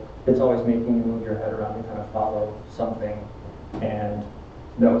it's always making you move your head around and kind of follow something. And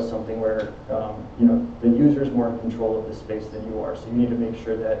that was something where the user's more in control of the space than you are. So you need to make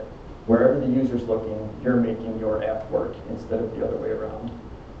sure that wherever the user's looking, you're making your app work instead of the other way around.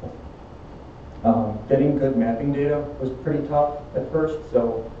 Getting good mapping data was pretty tough at first,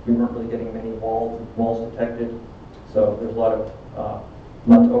 so we weren't really getting many walls detected. So there's a lot of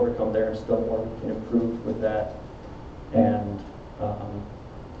lot to overcome there, and still more we can improve with that. And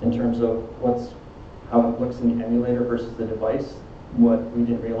in terms of how it looks in the emulator versus the device, what we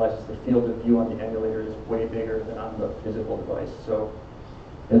didn't realize is the field of view on the emulator is way bigger than on the physical device. So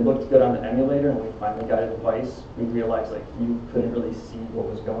it looked good on the emulator, and we finally got a device. We realized you couldn't really see what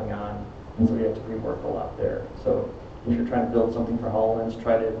was going on, and so we had to rework a lot there. So if you're trying to build something for HoloLens,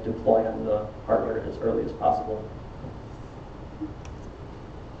 try to deploy on the hardware as early as possible.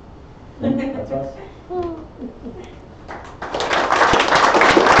 That's us.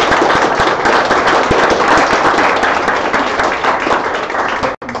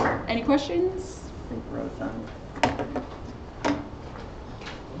 Any questions? I think we're out of time.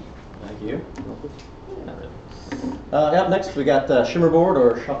 Thank you. Not really. Up next, we got ShimmerBoARD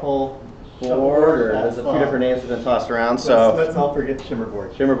or shuffboARD, or there's a few different names that have been tossed around. So let's all forget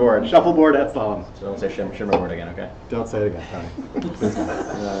ShimmerBoARD. ShimmerBoARD. ShuffleBoard at Slalom. So don't say ShimmerBoARD again, okay? Don't say it again, Tony.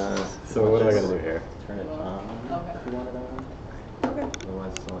 So what do I got to do here? Turn it on. Okay. If you want it on. Okay.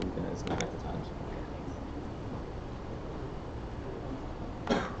 Otherwise, it's not at the times.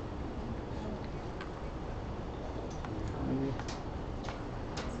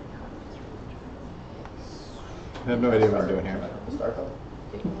 I have no idea what I'm doing here. Just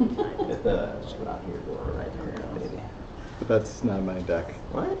go down here, go right there, baby. But that's not my deck.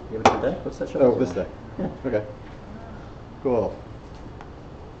 What? You have a good deck? What's that show? Oh, this deck. Yeah. Okay. Cool.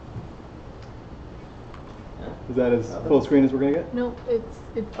 Is that as full screen as we're gonna get? No, it's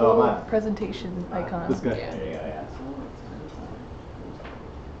Oh, full mine. presentation icon. This guy? Yeah. There you go,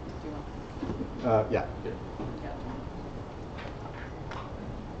 yeah. Yeah.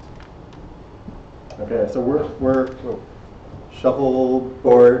 Okay, so we're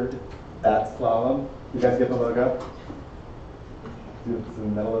ShuffleBoARD at Slalom. You guys get the logo? It's in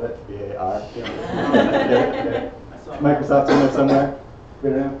the middle of it. B-A-R. Okay. Microsoft's in there somewhere. We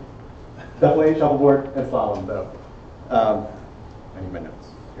don't know. Definitely ShuffleBoARD and Slalom, though. I need my notes.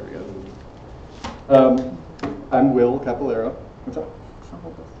 Here we go. I'm Will Capolero. What's up?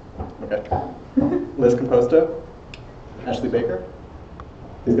 Okay. Liz Composto. Ashley Baker.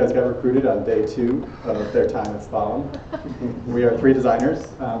 These guys got recruited on day 2 of their time at Slalom. We are 3 designers,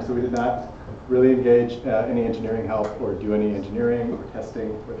 so we did not really engage any engineering help or do any engineering or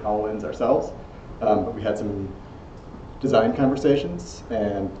testing with HoloLens ourselves. But we had some design conversations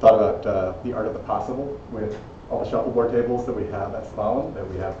and thought about the art of the possible with all the shuffleboard tables that we have at Slalom that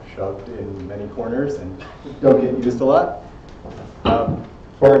we have shoved in many corners and don't get used a lot.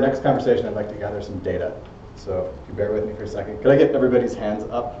 For our next conversation, I'd like to gather some data. So if you bear with me for a second, could I get everybody's hands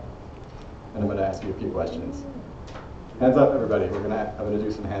up? And I'm going to ask you a few questions. Hands up, everybody. I'm going to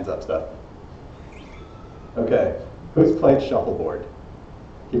do some hands up stuff. Okay, who's played shuffleboard?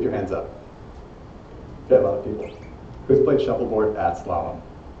 Keep your hands up. Okay, a lot of people. Who's played shuffleboard at Slalom?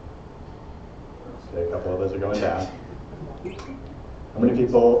 Okay, a couple of those are going down. How many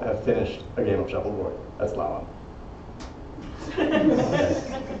people have finished a game of shuffleboard at Slalom? Okay.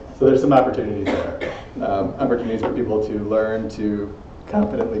 So there's some opportunities there. Opportunities for people to learn to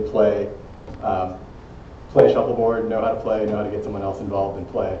confidently play shuffleboard, know how to get someone else involved and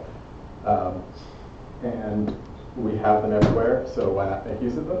play. And we have them everywhere, so why not make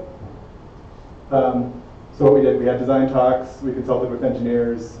use of them? So what we did, we had design talks, we consulted with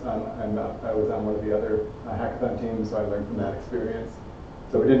engineers, and I was on one of the other hackathon teams, so I learned from that experience.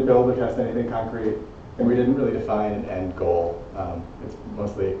 So we didn't build or test anything concrete, and we didn't really define an end goal. It's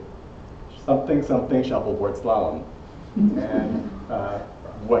mostly something shuffleboard slalom. And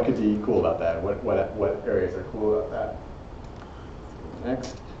what could be cool about that? What areas are cool about that?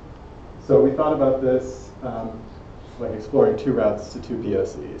 Next. So we thought about this like exploring 2 routes to 2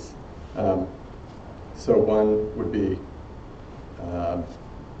 POCs. So one would be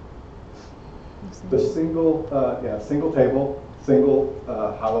the single table, single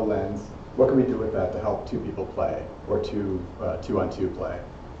HoloLens. What can we do with that to help 2 people play, or 2-on-2 play?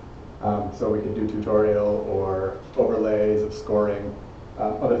 So we can do tutorial or overlays of scoring,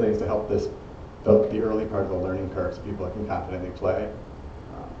 other things to help the early part of the learning curve so people can confidently play.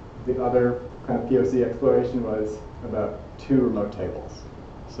 The other kind of POC exploration was about 2 remote tables.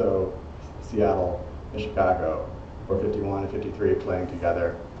 So Seattle and Chicago, or 51 and 53 playing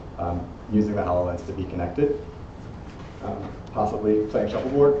together, using the HoloLens to be connected. Possibly playing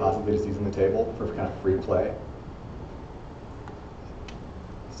shuffleboard, possibly just using the table for kind of free play.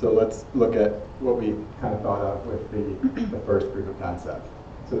 So let's look at what we kind of thought of with the first proof of concept.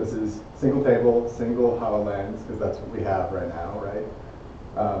 So this is single table, single HoloLens, because that's what we have right now, right?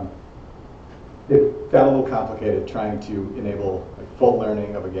 It got a little complicated trying to enable full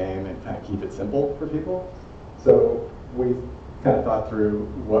learning of a game and kind of keep it simple for people. So we kind of thought through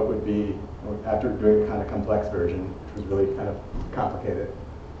what would be, after doing a kind of complex version, which was really kind of complicated,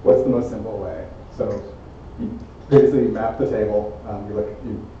 what's the most simple way? So you basically map the table,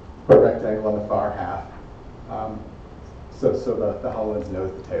 you put a rectangle on the far half, so the HoloLens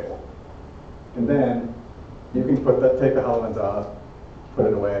knows the table. And then you can take the HoloLens off, put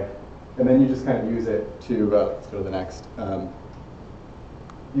it away, and then you just kind of use it to, let's go to the next,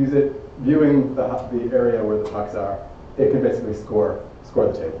 use it, viewing the area where the pucks are, it can basically score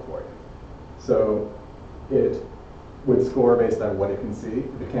the table for you. So it would score based on what it can see.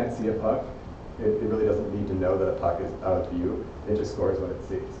 If it can't see a puck, it really doesn't need to know that a puck is out of view. It just scores what it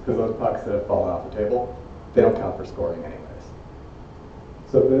sees. Because those pucks that have fallen off the table, they don't count for scoring anyways.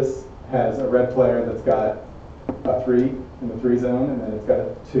 So this has a red player that's got a 3 in the 3 zone, and then it's got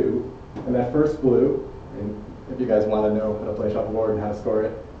a 2. And that first blue, and if you guys want to know how to play shuffleboard and how to score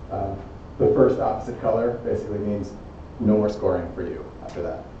it, the first opposite color basically means no more scoring for you after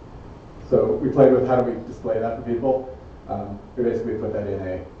that. So we played with how do we display that for people. We basically put that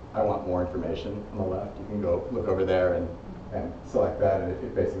in I want more information on the left. You can go look over there and select that, and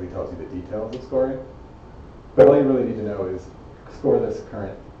it basically tells you the details of scoring. But all you really need to know is score this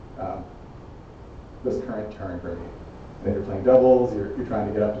current turn for me. And if you're playing doubles, you're trying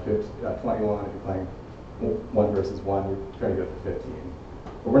to get up to 21. If you're playing 1 versus 1, you're trying to get up to 15.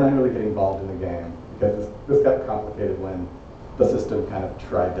 But we're not really getting involved in the game because this got complicated when the system kind of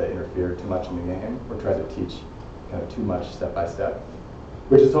tried to interfere too much in the game or tried to teach kind of too much step by step,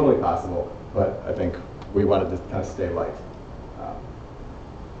 which is totally possible, but I think we wanted to kind of stay light.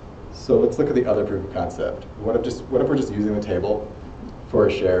 So let's look at the other proof of concept. What if we're just using the table for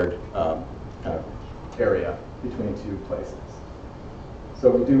a shared kind of area between 2 places? So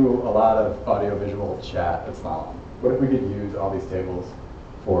we do a lot of audio-visual chat at Slalom. What if we could use all these tables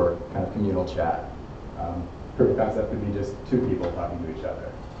for kind of communal chat? Proof of concept would be just 2 people talking to each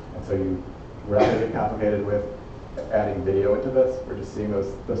other. And so we're not going to get complicated with adding video into this. We're just seeing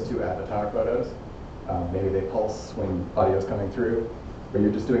those 2 avatar photos. Maybe they pulse when audio is coming through, but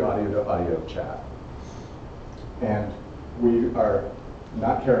you're just doing audio-to-audio chat. And we are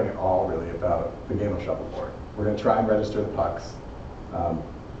not caring at all really about the game of shuffleboard. We're going to try and register the pucks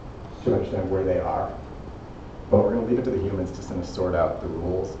to understand where they are. But we're going to leave it to the humans to kind of sort out the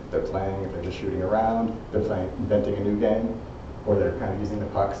rules. If they're playing, if they're just shooting around, if they're inventing a new game, or they're kind of using the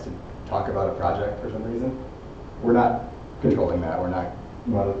pucks to talk about a project for some reason. We're not controlling that. We're not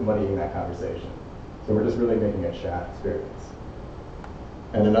muddying that conversation. So we're just really making a chat experience.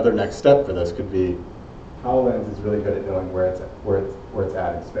 And another next step for this could be HoloLens is really good at knowing where it's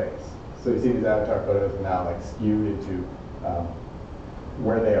at in space. So you see these avatar photos are now like skewed into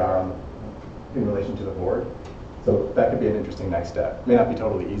where they are in relation to the board. So that could be an interesting next step. It may not be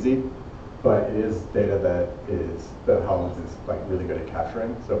totally easy, but it is data that HoloLens is like really good at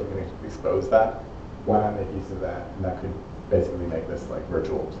capturing. So if we can expose that, why not make use of that? And that could basically make this like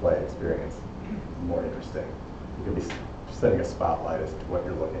virtual play experience more interesting. You could be setting a spotlight as to what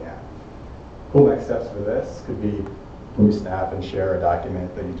you're looking at. Cool next steps for this could be when you snap and share a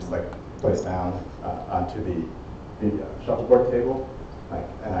document that you just like place down onto the shuffleboard table, like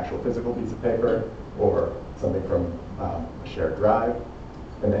an actual physical piece of paper or something from a shared drive.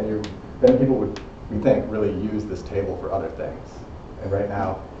 And then people would, we think, really use this table for other things. And right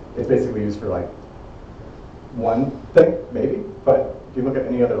now, it's basically used for like one thing, maybe, but if you look at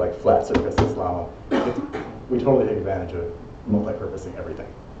any other like flat surface in Slalom, we totally take advantage of multi-purposing everything.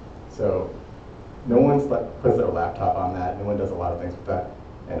 So no one's puts their laptop on that, no one does a lot of things with that,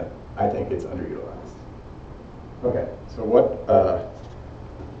 and I think it's underutilized. Okay, so what are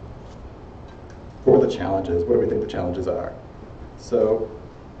the challenges? What do we think the challenges are? So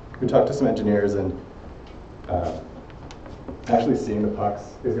we talked to some engineers, and actually seeing the pucks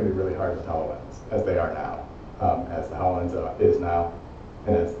is going to be really hard with HoloLens, as they are now, as the HoloLens is now,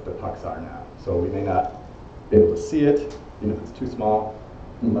 and as the pucks are now. So we may not be able to see it, even if it's too small.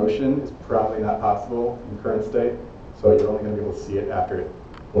 Motion is probably not possible in current state, so you're only going to be able to see it after it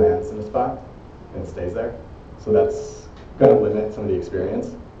lands in a spot and stays there. So that's going to limit some of the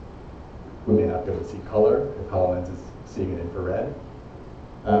experience. We may not be able to see color if HoloLens is seeing it infrared.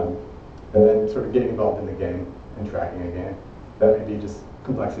 And then sort of getting involved in the game and tracking a game, that may be just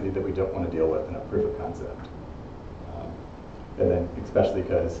complexity that we don't want to deal with in a proof of concept. And then especially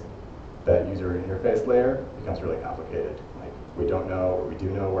because that user interface layer becomes really complicated. Like we don't know, or we do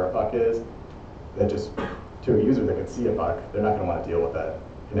know where a puck is. That just, to a user that can see a puck, they're not going to want to deal with that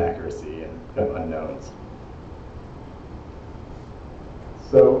inaccuracy and kind of unknowns.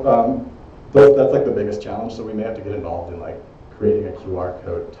 So that's like the biggest challenge. So we may have to get involved in like creating a QR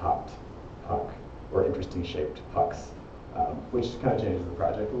code topped puck or interesting shaped pucks, which kind of changes the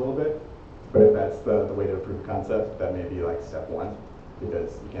project a little bit. But if that's the way to prove a concept, that may be like step one,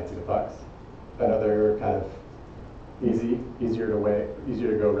 because you can't see the pucks. Another kind of easier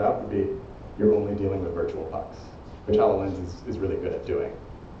to go route would be you're only dealing with virtual pucks, which HoloLens is really good at doing,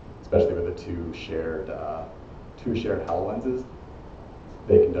 especially with the two shared HoloLenses.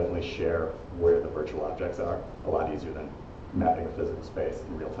 They can definitely share where the virtual objects are a lot easier than mapping a physical space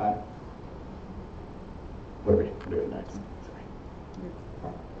in real time. What are we doing next?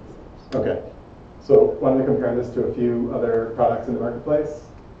 Okay, so why don't we compare this to a few other products in the marketplace?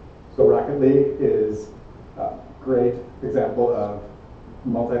 So Rocket League is a great example of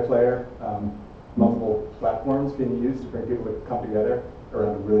multiplayer, multiple platforms being used to bring people to come together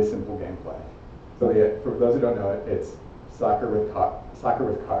around a really simple gameplay. So for those who don't know it, it's soccer with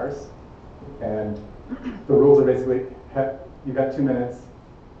cars, and the rules are basically, you've got 2 minutes,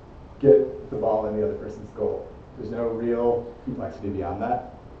 get the ball in the other person's goal. There's no real complexity beyond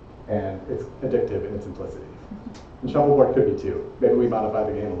that, and it's addictive in its simplicity. And shuffleboard could be too. Maybe we modify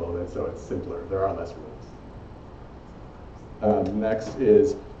the game a little bit so it's simpler. There are less rules. Next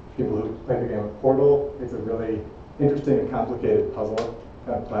is people who play the game of Portal. It's a really interesting and complicated puzzle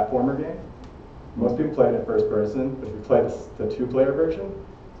kind of platformer game. Most people play it in first person, but if you play the 2-player version,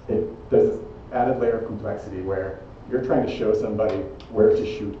 there's this added layer of complexity where you're trying to show somebody where to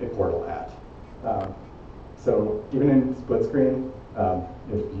shoot a portal at. So even in split screen,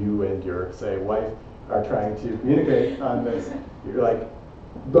 if you and your, say, wife are trying to communicate on this, you're like,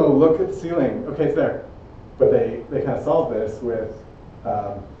 no, look at the ceiling. Okay, it's there. But they kind of solve this with,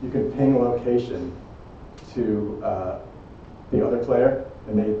 you can ping a location to the other player,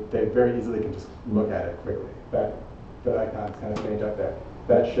 and they very easily can just look at it quickly. That icon's kind of changed up there.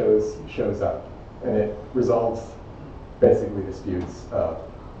 That shows up, and it resolves basically disputes of,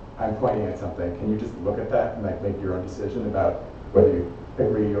 I'm pointing at something, can you just look at that and like make your own decision about whether you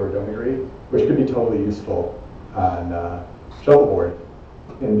agree or don't agree, which could be totally useful on shuffleboard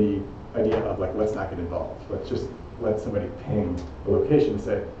in the idea of like, let's not get involved. Let's just let somebody ping the location and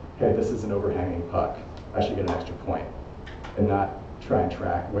say, hey, this is an overhanging puck. I should get an extra point. and not try and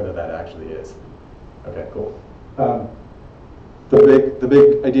track whether that actually is. Okay, cool. The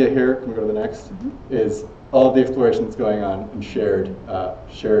big idea here, can we go to the next, is all of the exploration that's going on in shared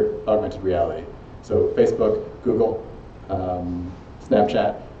augmented reality. So Facebook, Google,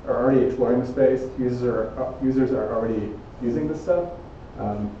 Snapchat are already exploring the space. Users are already using this stuff.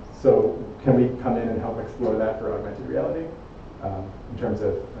 So can we come in and help explore that for augmented reality in terms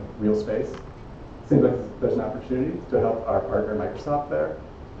of real space? Seems like there's an opportunity to help our partner Microsoft there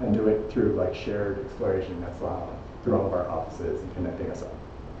and do it through like shared exploration at Slalom through all of our offices and connecting us up.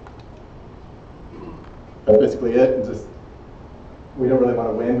 That's basically it. And just we don't really want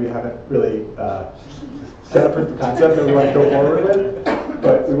to win. We haven't really set a proof of concept that we want to go forward with,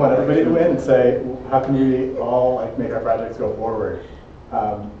 but we want everybody to win and say, how can we all like make our projects go forward?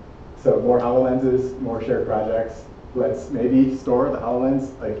 So more HoloLenses, more shared projects. Let's maybe store the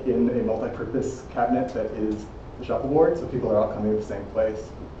HoloLens like in a multi-purpose cabinet that is the shuffleboard, so people are all coming to the same place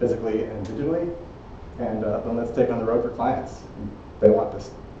physically and digitally. And then let's take on the road for clients. They want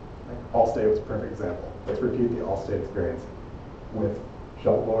this. Like, Allstate was a perfect example. Let's repeat the Allstate experience with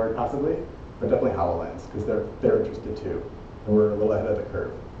shuffleboard possibly, but definitely HoloLens because they're interested too, and we're a little ahead of the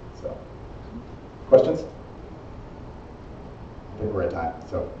curve. So, questions? I think we're at time.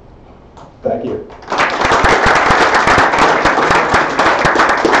 So, thank you.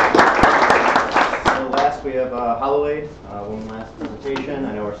 So last we have Holo-Aid, one last presentation.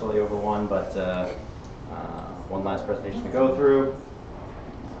 I know we're slightly over one, but one last presentation to go through.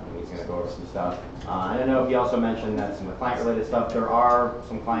 He's going to go over some stuff. I don't know if he also mentioned that some of the client-related stuff, there are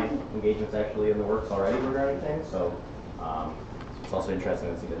some client engagements actually in the works already regarding things, so it's also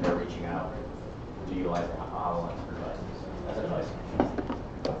interesting to see that they're reaching out to utilize the HoloLens for devices as a device.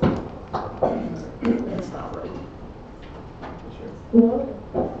 It's not right.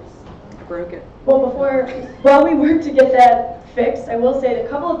 Broke it. Well, while we work to get that fixed, I will say that a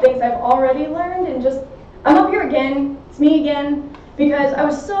couple of things I've already learned, and just, I'm up here again, it's me again, because I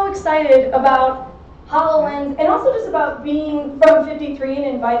was so excited about HoloLens, and also just about being from 53 and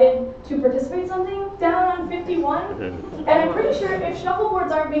invited to participate in something down on 51. And I'm pretty sure if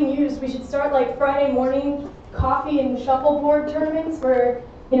shuffleboards aren't being used, we should start like Friday morning coffee and shuffleboard tournaments where,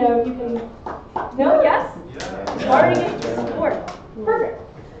 you know, you can, no, yes? Yeah. Already get support. Perfect.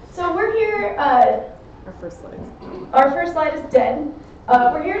 So we're here, our first slide is dead.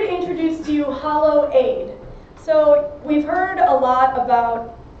 We're here to introduce to you Holo-Aid. So we've heard a lot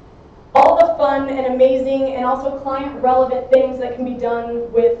about all the fun and amazing and also client relevant things that can be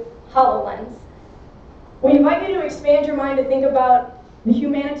done with HoloLens. We invite you to expand your mind to think about the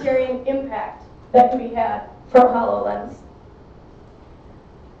humanitarian impact that can be had from HoloLens.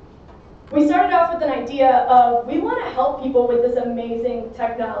 We started off with an idea of we want to help people with this amazing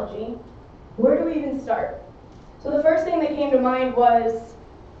technology. Where do we even start? So the first thing that came to mind was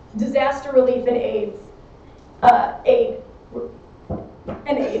disaster relief and AIDS. Aid.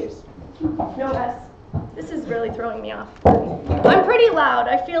 And aid. No S. This is really throwing me off. I'm pretty loud.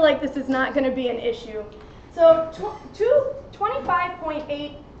 I feel like this is not going to be an issue. So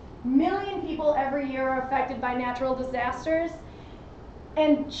 25.8 million people every year are affected by natural disasters.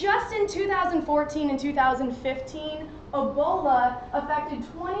 And just in 2014 and 2015, Ebola affected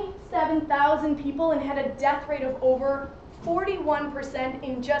 27,000 people and had a death rate of over 41%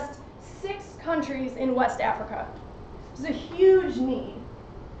 in just 6 countries in West Africa. It's a huge need.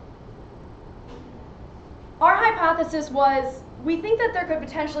 Our hypothesis was we think that there could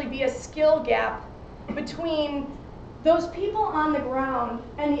potentially be a skill gap between those people on the ground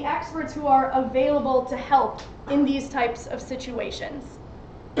and the experts who are available to help in these types of situations.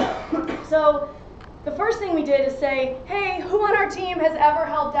 So the first thing we did is say, hey, who on our team has ever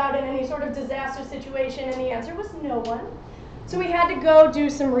helped out in any sort of disaster situation? And the answer was no one. So we had to go do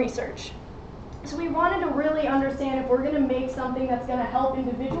some research. So we wanted to really understand if we're going to make something that's going to help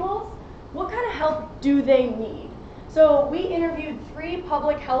individuals, what kind of help do they need? So we interviewed 3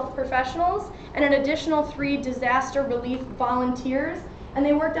 public health professionals and an additional 3 disaster relief volunteers, and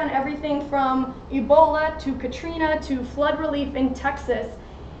they worked on everything from Ebola to Katrina to flood relief in Texas.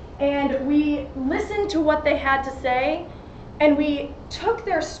 And we listened to what they had to say, and we took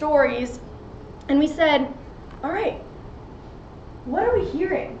their stories, and we said, all right, what are we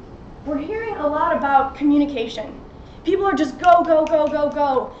hearing? We're hearing a lot about communication. People are just go, go, go, go,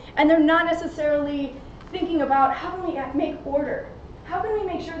 go, and they're not necessarily thinking about how can we make order? How can we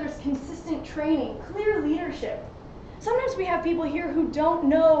make sure there's consistent training, clear leadership? Sometimes we have people here who don't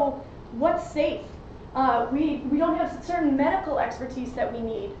know what's safe. We don't have certain medical expertise that we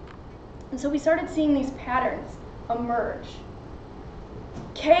need. And so we started seeing these patterns emerge.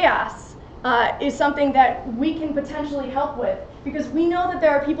 Chaos is something that we can potentially help with, because we know that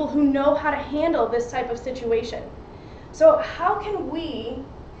there are people who know how to handle this type of situation. So how can we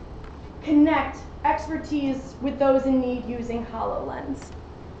connect expertise with those in need using HoloLens?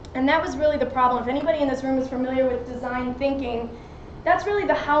 And that was really the problem. If anybody in this room is familiar with design thinking, that's really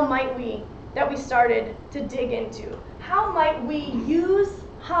the how might we that we started to dig into. How might we use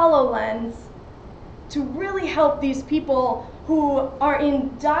HoloLens to really help these people who are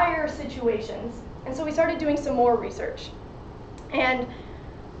in dire situations? And so we started doing some more research. And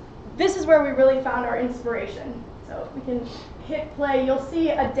this is where we really found our inspiration. So we can hit play. You'll see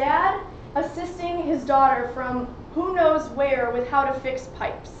a dad assisting his daughter from who knows where with how to fix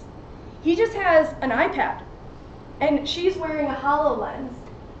pipes. He just has an iPad, and she's wearing a HoloLens,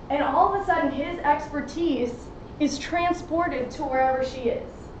 and all of a sudden his expertise is transported to wherever she is.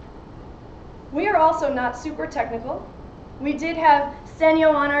 We are also not super technical. We did have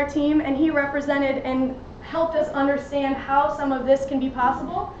Senyo on our team, and he represented and helped us understand how some of this can be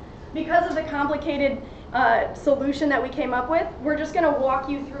possible. Because of the complicated solution that we came up with, we're just going to walk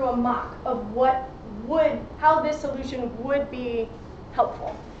you through a mock of how this solution would be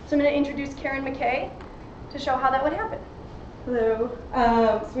helpful. So I'm going to introduce Karen McKay to show how that would happen. Hello.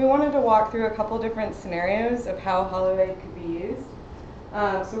 So we wanted to walk through a couple different scenarios of how Holo-Aid could be used.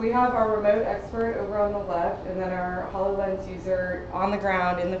 So we have our remote expert over on the left, and then our HoloLens user on the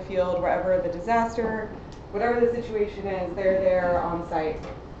ground, in the field, wherever the disaster, whatever the situation is, they're there on site.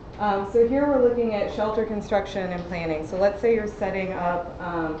 So here we're looking at shelter construction and planning. So let's say you're setting up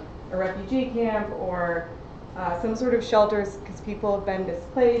a refugee camp or some sort of shelters because people have been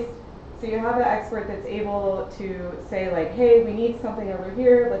displaced. So you have an expert that's able to say like, hey, we need something over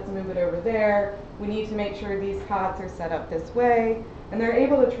here, let's move it over there. We need to make sure these cots are set up this way. And they're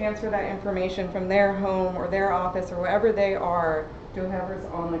able to transfer that information from their home or their office or wherever they are to whoever's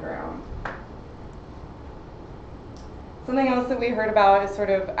on the ground. Something else that we heard about is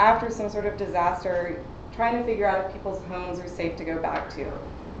sort of after some sort of disaster, trying to figure out if people's homes are safe to go back to.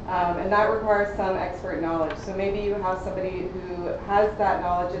 And that requires some expert knowledge. So maybe you have somebody who has that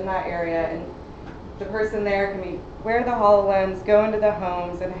knowledge in that area, and the person there can wear the HoloLens, go into the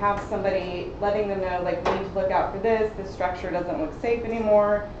homes, and have somebody letting them know, like, we need to look out for this structure doesn't look safe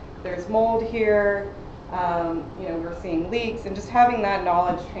anymore, there's mold here, we're seeing leaks, and just having that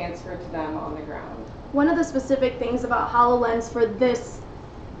knowledge transferred to them on the ground. One of the specific things about HoloLens for this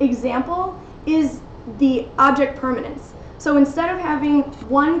example is the object permanence. So instead of having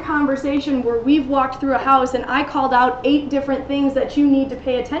one conversation where we've walked through a house and I called out 8 different things that you need to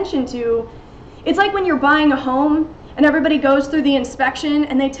pay attention to, it's like when you're buying a home and everybody goes through the inspection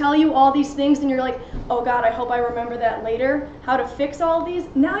and they tell you all these things and you're like, oh God, I hope I remember that later, how to fix all of these.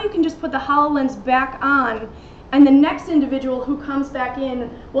 Now you can just put the HoloLens back on, and the next individual who comes back in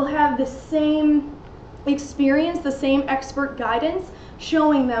will have the same experience, the same expert guidance,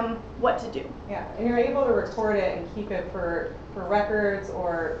 showing them what to do. Yeah, and you're able to record it and keep it for records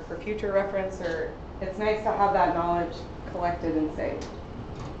or for future reference, or it's nice to have that knowledge collected and saved.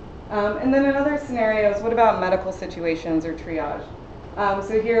 And then in other scenarios, what about medical situations or triage?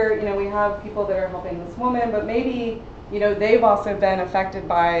 So here, we have people that are helping this woman, but maybe, they've also been affected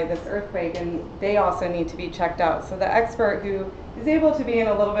by this earthquake and they also need to be checked out. So the expert who is able to be in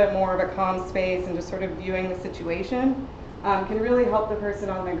a little bit more of a calm space and just sort of viewing the situation can really help the person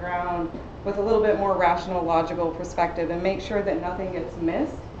on the ground with a little bit more rational, logical perspective and make sure that nothing gets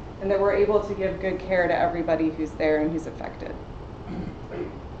missed and that we're able to give good care to everybody who's there and who's affected.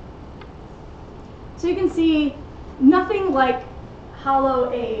 So you can see nothing like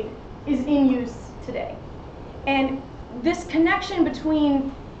Holo-Aid is in use today. And this connection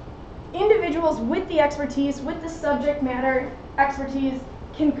between individuals with the expertise, with the subject matter expertise,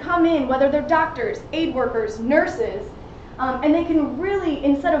 can come in, whether they're doctors, aid workers, nurses, and they can really,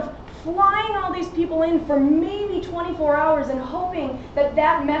 instead of flying all these people in for maybe 24 hours and hoping that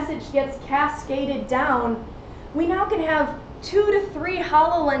that message gets cascaded down, we now can have 2 to 3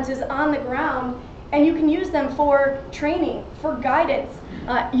 HoloLenses on the ground, and you can use them for training, for guidance.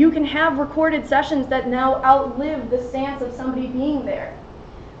 You can have recorded sessions that now outlive the stance of somebody being there.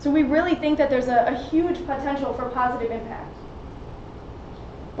 So we really think that there's a huge potential for positive impact.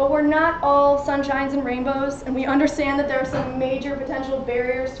 But we're not all sunshines and rainbows, and we understand that there are some major potential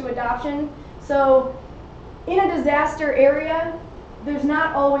barriers to adoption. So in a disaster area, there's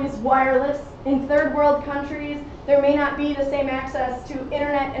not always wireless. In third world countries, there may not be the same access to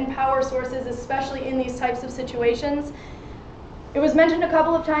internet and power sources, especially in these types of situations. It was mentioned a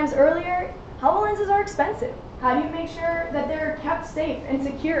couple of times earlier, HoloLenses are expensive. How do you make sure that they're kept safe and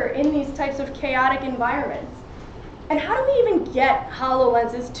secure in these types of chaotic environments? And how do we even get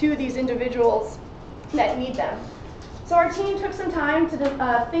HoloLenses to these individuals that need them? So our team took some time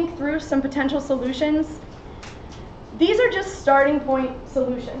to think through some potential solutions. These are just starting point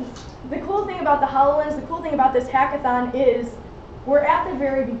solutions. The cool thing about the HoloLens, the cool thing about this hackathon is we're at the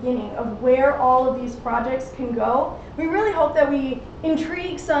very beginning of where all of these projects can go. We really hope that we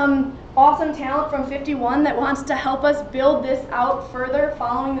intrigue some awesome talent from 51 that wants to help us build this out further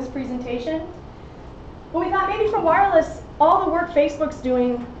following this presentation. But we thought maybe for wireless, all the work Facebook's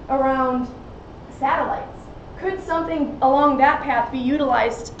doing around satellites, could something along that path be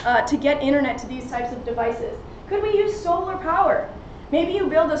utilized to get internet to these types of devices? Could we use solar power? Maybe you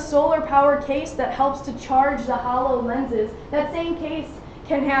build a solar powered case that helps to charge the HoloLenses. That same case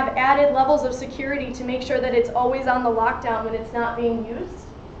can have added levels of security to make sure that it's always on the lockdown when it's not being used.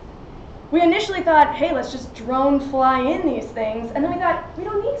 We initially thought, hey, let's just drone fly in these things, and then we thought, we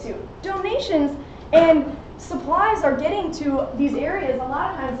don't need to. Donations and supplies are getting to these areas a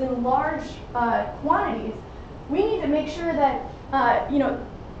lot of times in large quantities. We need to make sure that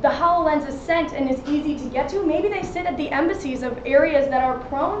the HoloLens is sent and is easy to get to. Maybe they sit at the embassies of areas that are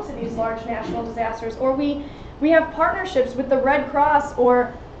prone to these large national disasters, or we have partnerships with the Red Cross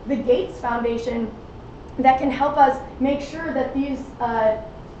or the Gates Foundation that can help us make sure that these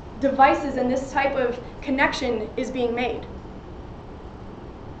devices and this type of connection is being made.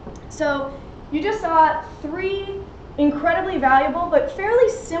 So you just saw 3 incredibly valuable but fairly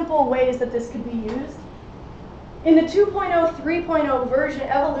simple ways that this could be used. In the 2.0, 3.0 version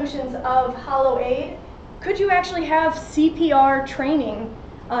evolutions of Holo-Aid, could you actually have CPR training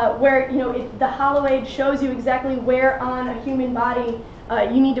where the Holo-Aid shows you exactly where on a human body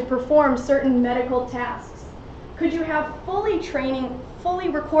you need to perform certain medical tasks? Could you have fully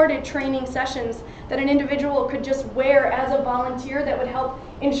recorded training sessions that an individual could just wear as a volunteer that would help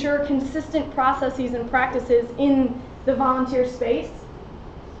ensure consistent processes and practices in the volunteer space?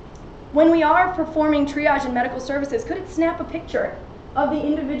 When we are performing triage in medical services, could it snap a picture of the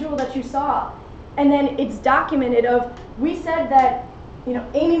individual that you saw? And then it's documented of, we said that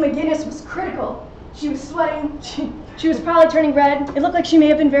Amy McGinnis was critical. She was sweating, she was probably turning red. It looked like she may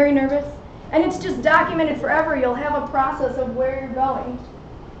have been very nervous. And it's just documented forever. You'll have a process of where you're going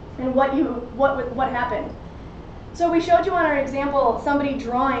and what happened. So we showed you on our example somebody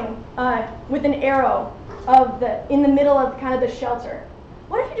drawing with an arrow in the middle of kind of the shelter.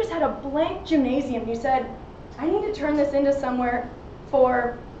 What if you just had a blank gymnasium? You said, I need to turn this into somewhere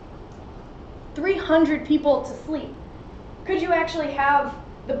for 300 people to sleep. Could you actually have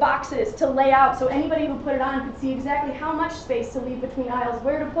the boxes to lay out so anybody who put it on could see exactly how much space to leave between aisles,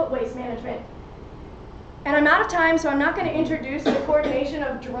 where to put waste management? And I'm out of time, so I'm not going to introduce the coordination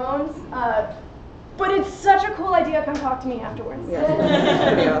of drones, but it's such a cool idea. Come talk to me afterwards. Yeah,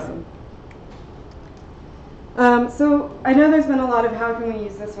 it's pretty awesome. So I know there's been a lot of how can we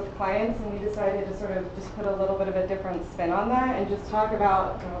use this with clients, and we decided to sort of just put a little bit of a different spin on that and just talk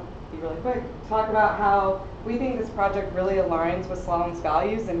about, I'll be really quick, talk about how we think this project really aligns with Slalom's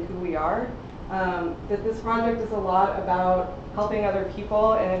values and who we are. That this project is a lot about helping other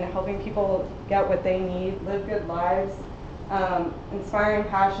people and helping people get what they need, live good lives, inspiring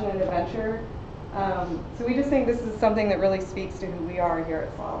passion and adventure. So we just think this is something that really speaks to who we are here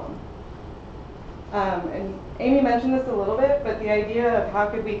at Slalom. And Amy mentioned this a little bit, but the idea of how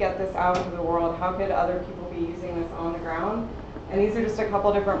could we get this out into the world, how could other people be using this on the ground? And these are just a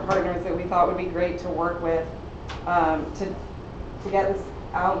couple different partners that we thought would be great to work with to get this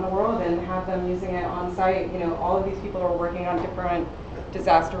out in the world and have them using it on site. All of these people are working on different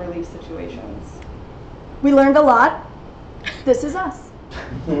disaster relief situations. We learned a lot. This is us.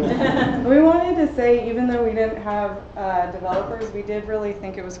 We wanted to say, even though we didn't have developers, we did really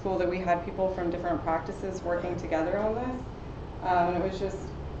think it was cool that we had people from different practices working together on this. And it was just,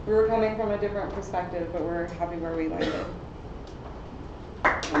 we were coming from a different perspective, but we're happy where we landed.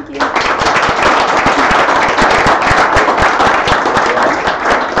 Thank you.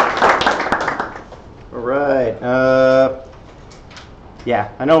 All right.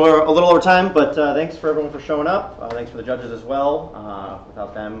 Yeah, I know we're a little over time, but thanks for everyone for showing up. Thanks for the judges as well.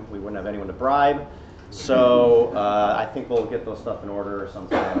 Without them, we wouldn't have anyone to bribe. So I think we'll get those stuff in order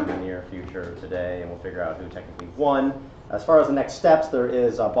sometime in the near future today, and we'll figure out who technically won. As far as the next steps, there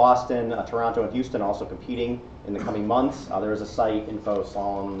is Boston, Toronto, and Houston also competing in the coming months. There is a site, info,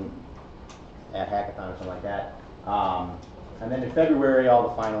 Slalom at Hackathon or something like that. And then in February, all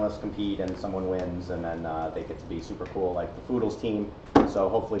the finalists compete and someone wins, and then they get to be super cool, like the Foodles team. So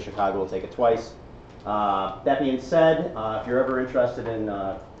hopefully Chicago will take it twice. That being said, if you're ever interested in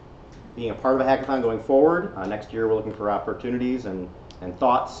being a part of a hackathon going forward, next year we're looking for opportunities and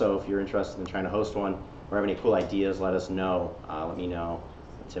thoughts. So if you're interested in trying to host one, or have any cool ideas, let us know. Let me know.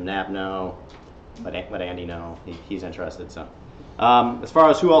 Let Tim Knapp know. Let Andy know. He's interested. So, as far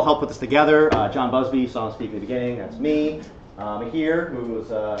as who all helped put this together, John Busby, you saw him speak in the beginning. That's me. Here, who was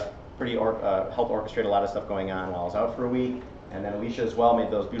helped orchestrate a lot of stuff going on while I was out for a week. And then Alicia as well made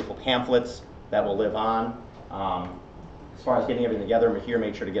those beautiful pamphlets that will live on. As far as getting everything together, Mahir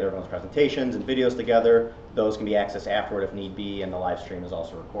made sure to get everyone's presentations and videos together. Those can be accessed afterward if need be, and the live stream is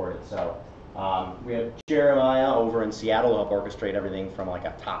also recorded. So we have Jeremiah over in Seattle to help orchestrate everything from like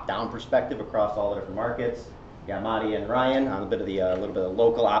a top-down perspective across all the different markets. We got Madi and Ryan on a bit of the little bit of the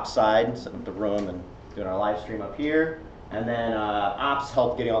local ops side, setting up the room and doing our live stream up here. And then ops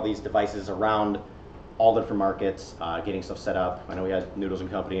helped getting all these devices around all the different markets, getting stuff set up. I know we had Noodles and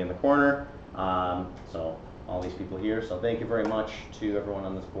Company in the corner, so all these people here. So thank you very much to everyone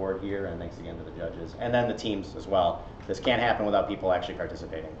on this board here, and thanks again to the judges, and then the teams as well. This can't happen without people actually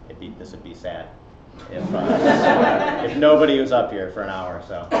participating. This would be sad if nobody was up here for an hour.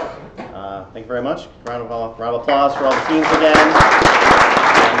 So thank you very much. Round of applause for all the teams again.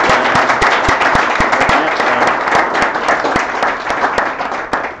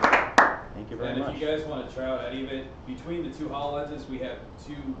 And if you guys want to try out any of it, between the two HoloLenses, we have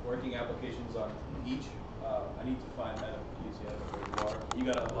 2 working applications on each. I need to find that use the other water. You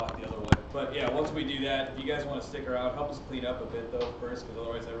got to unlock the other one. But yeah, once we do that, if you guys want to stick around, help us clean up a bit though first, because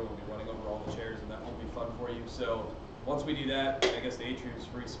otherwise everyone will be running over all the chairs, and that won't be fun for you. So once we do that, I guess the atrium is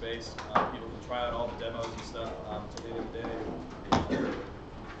free space. People can try out all the demos and stuff until the end of the day.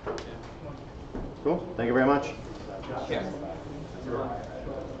 Yeah. Cool. Thank you very much. Yeah.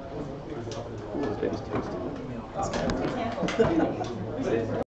 Ooh, this baby's tasty.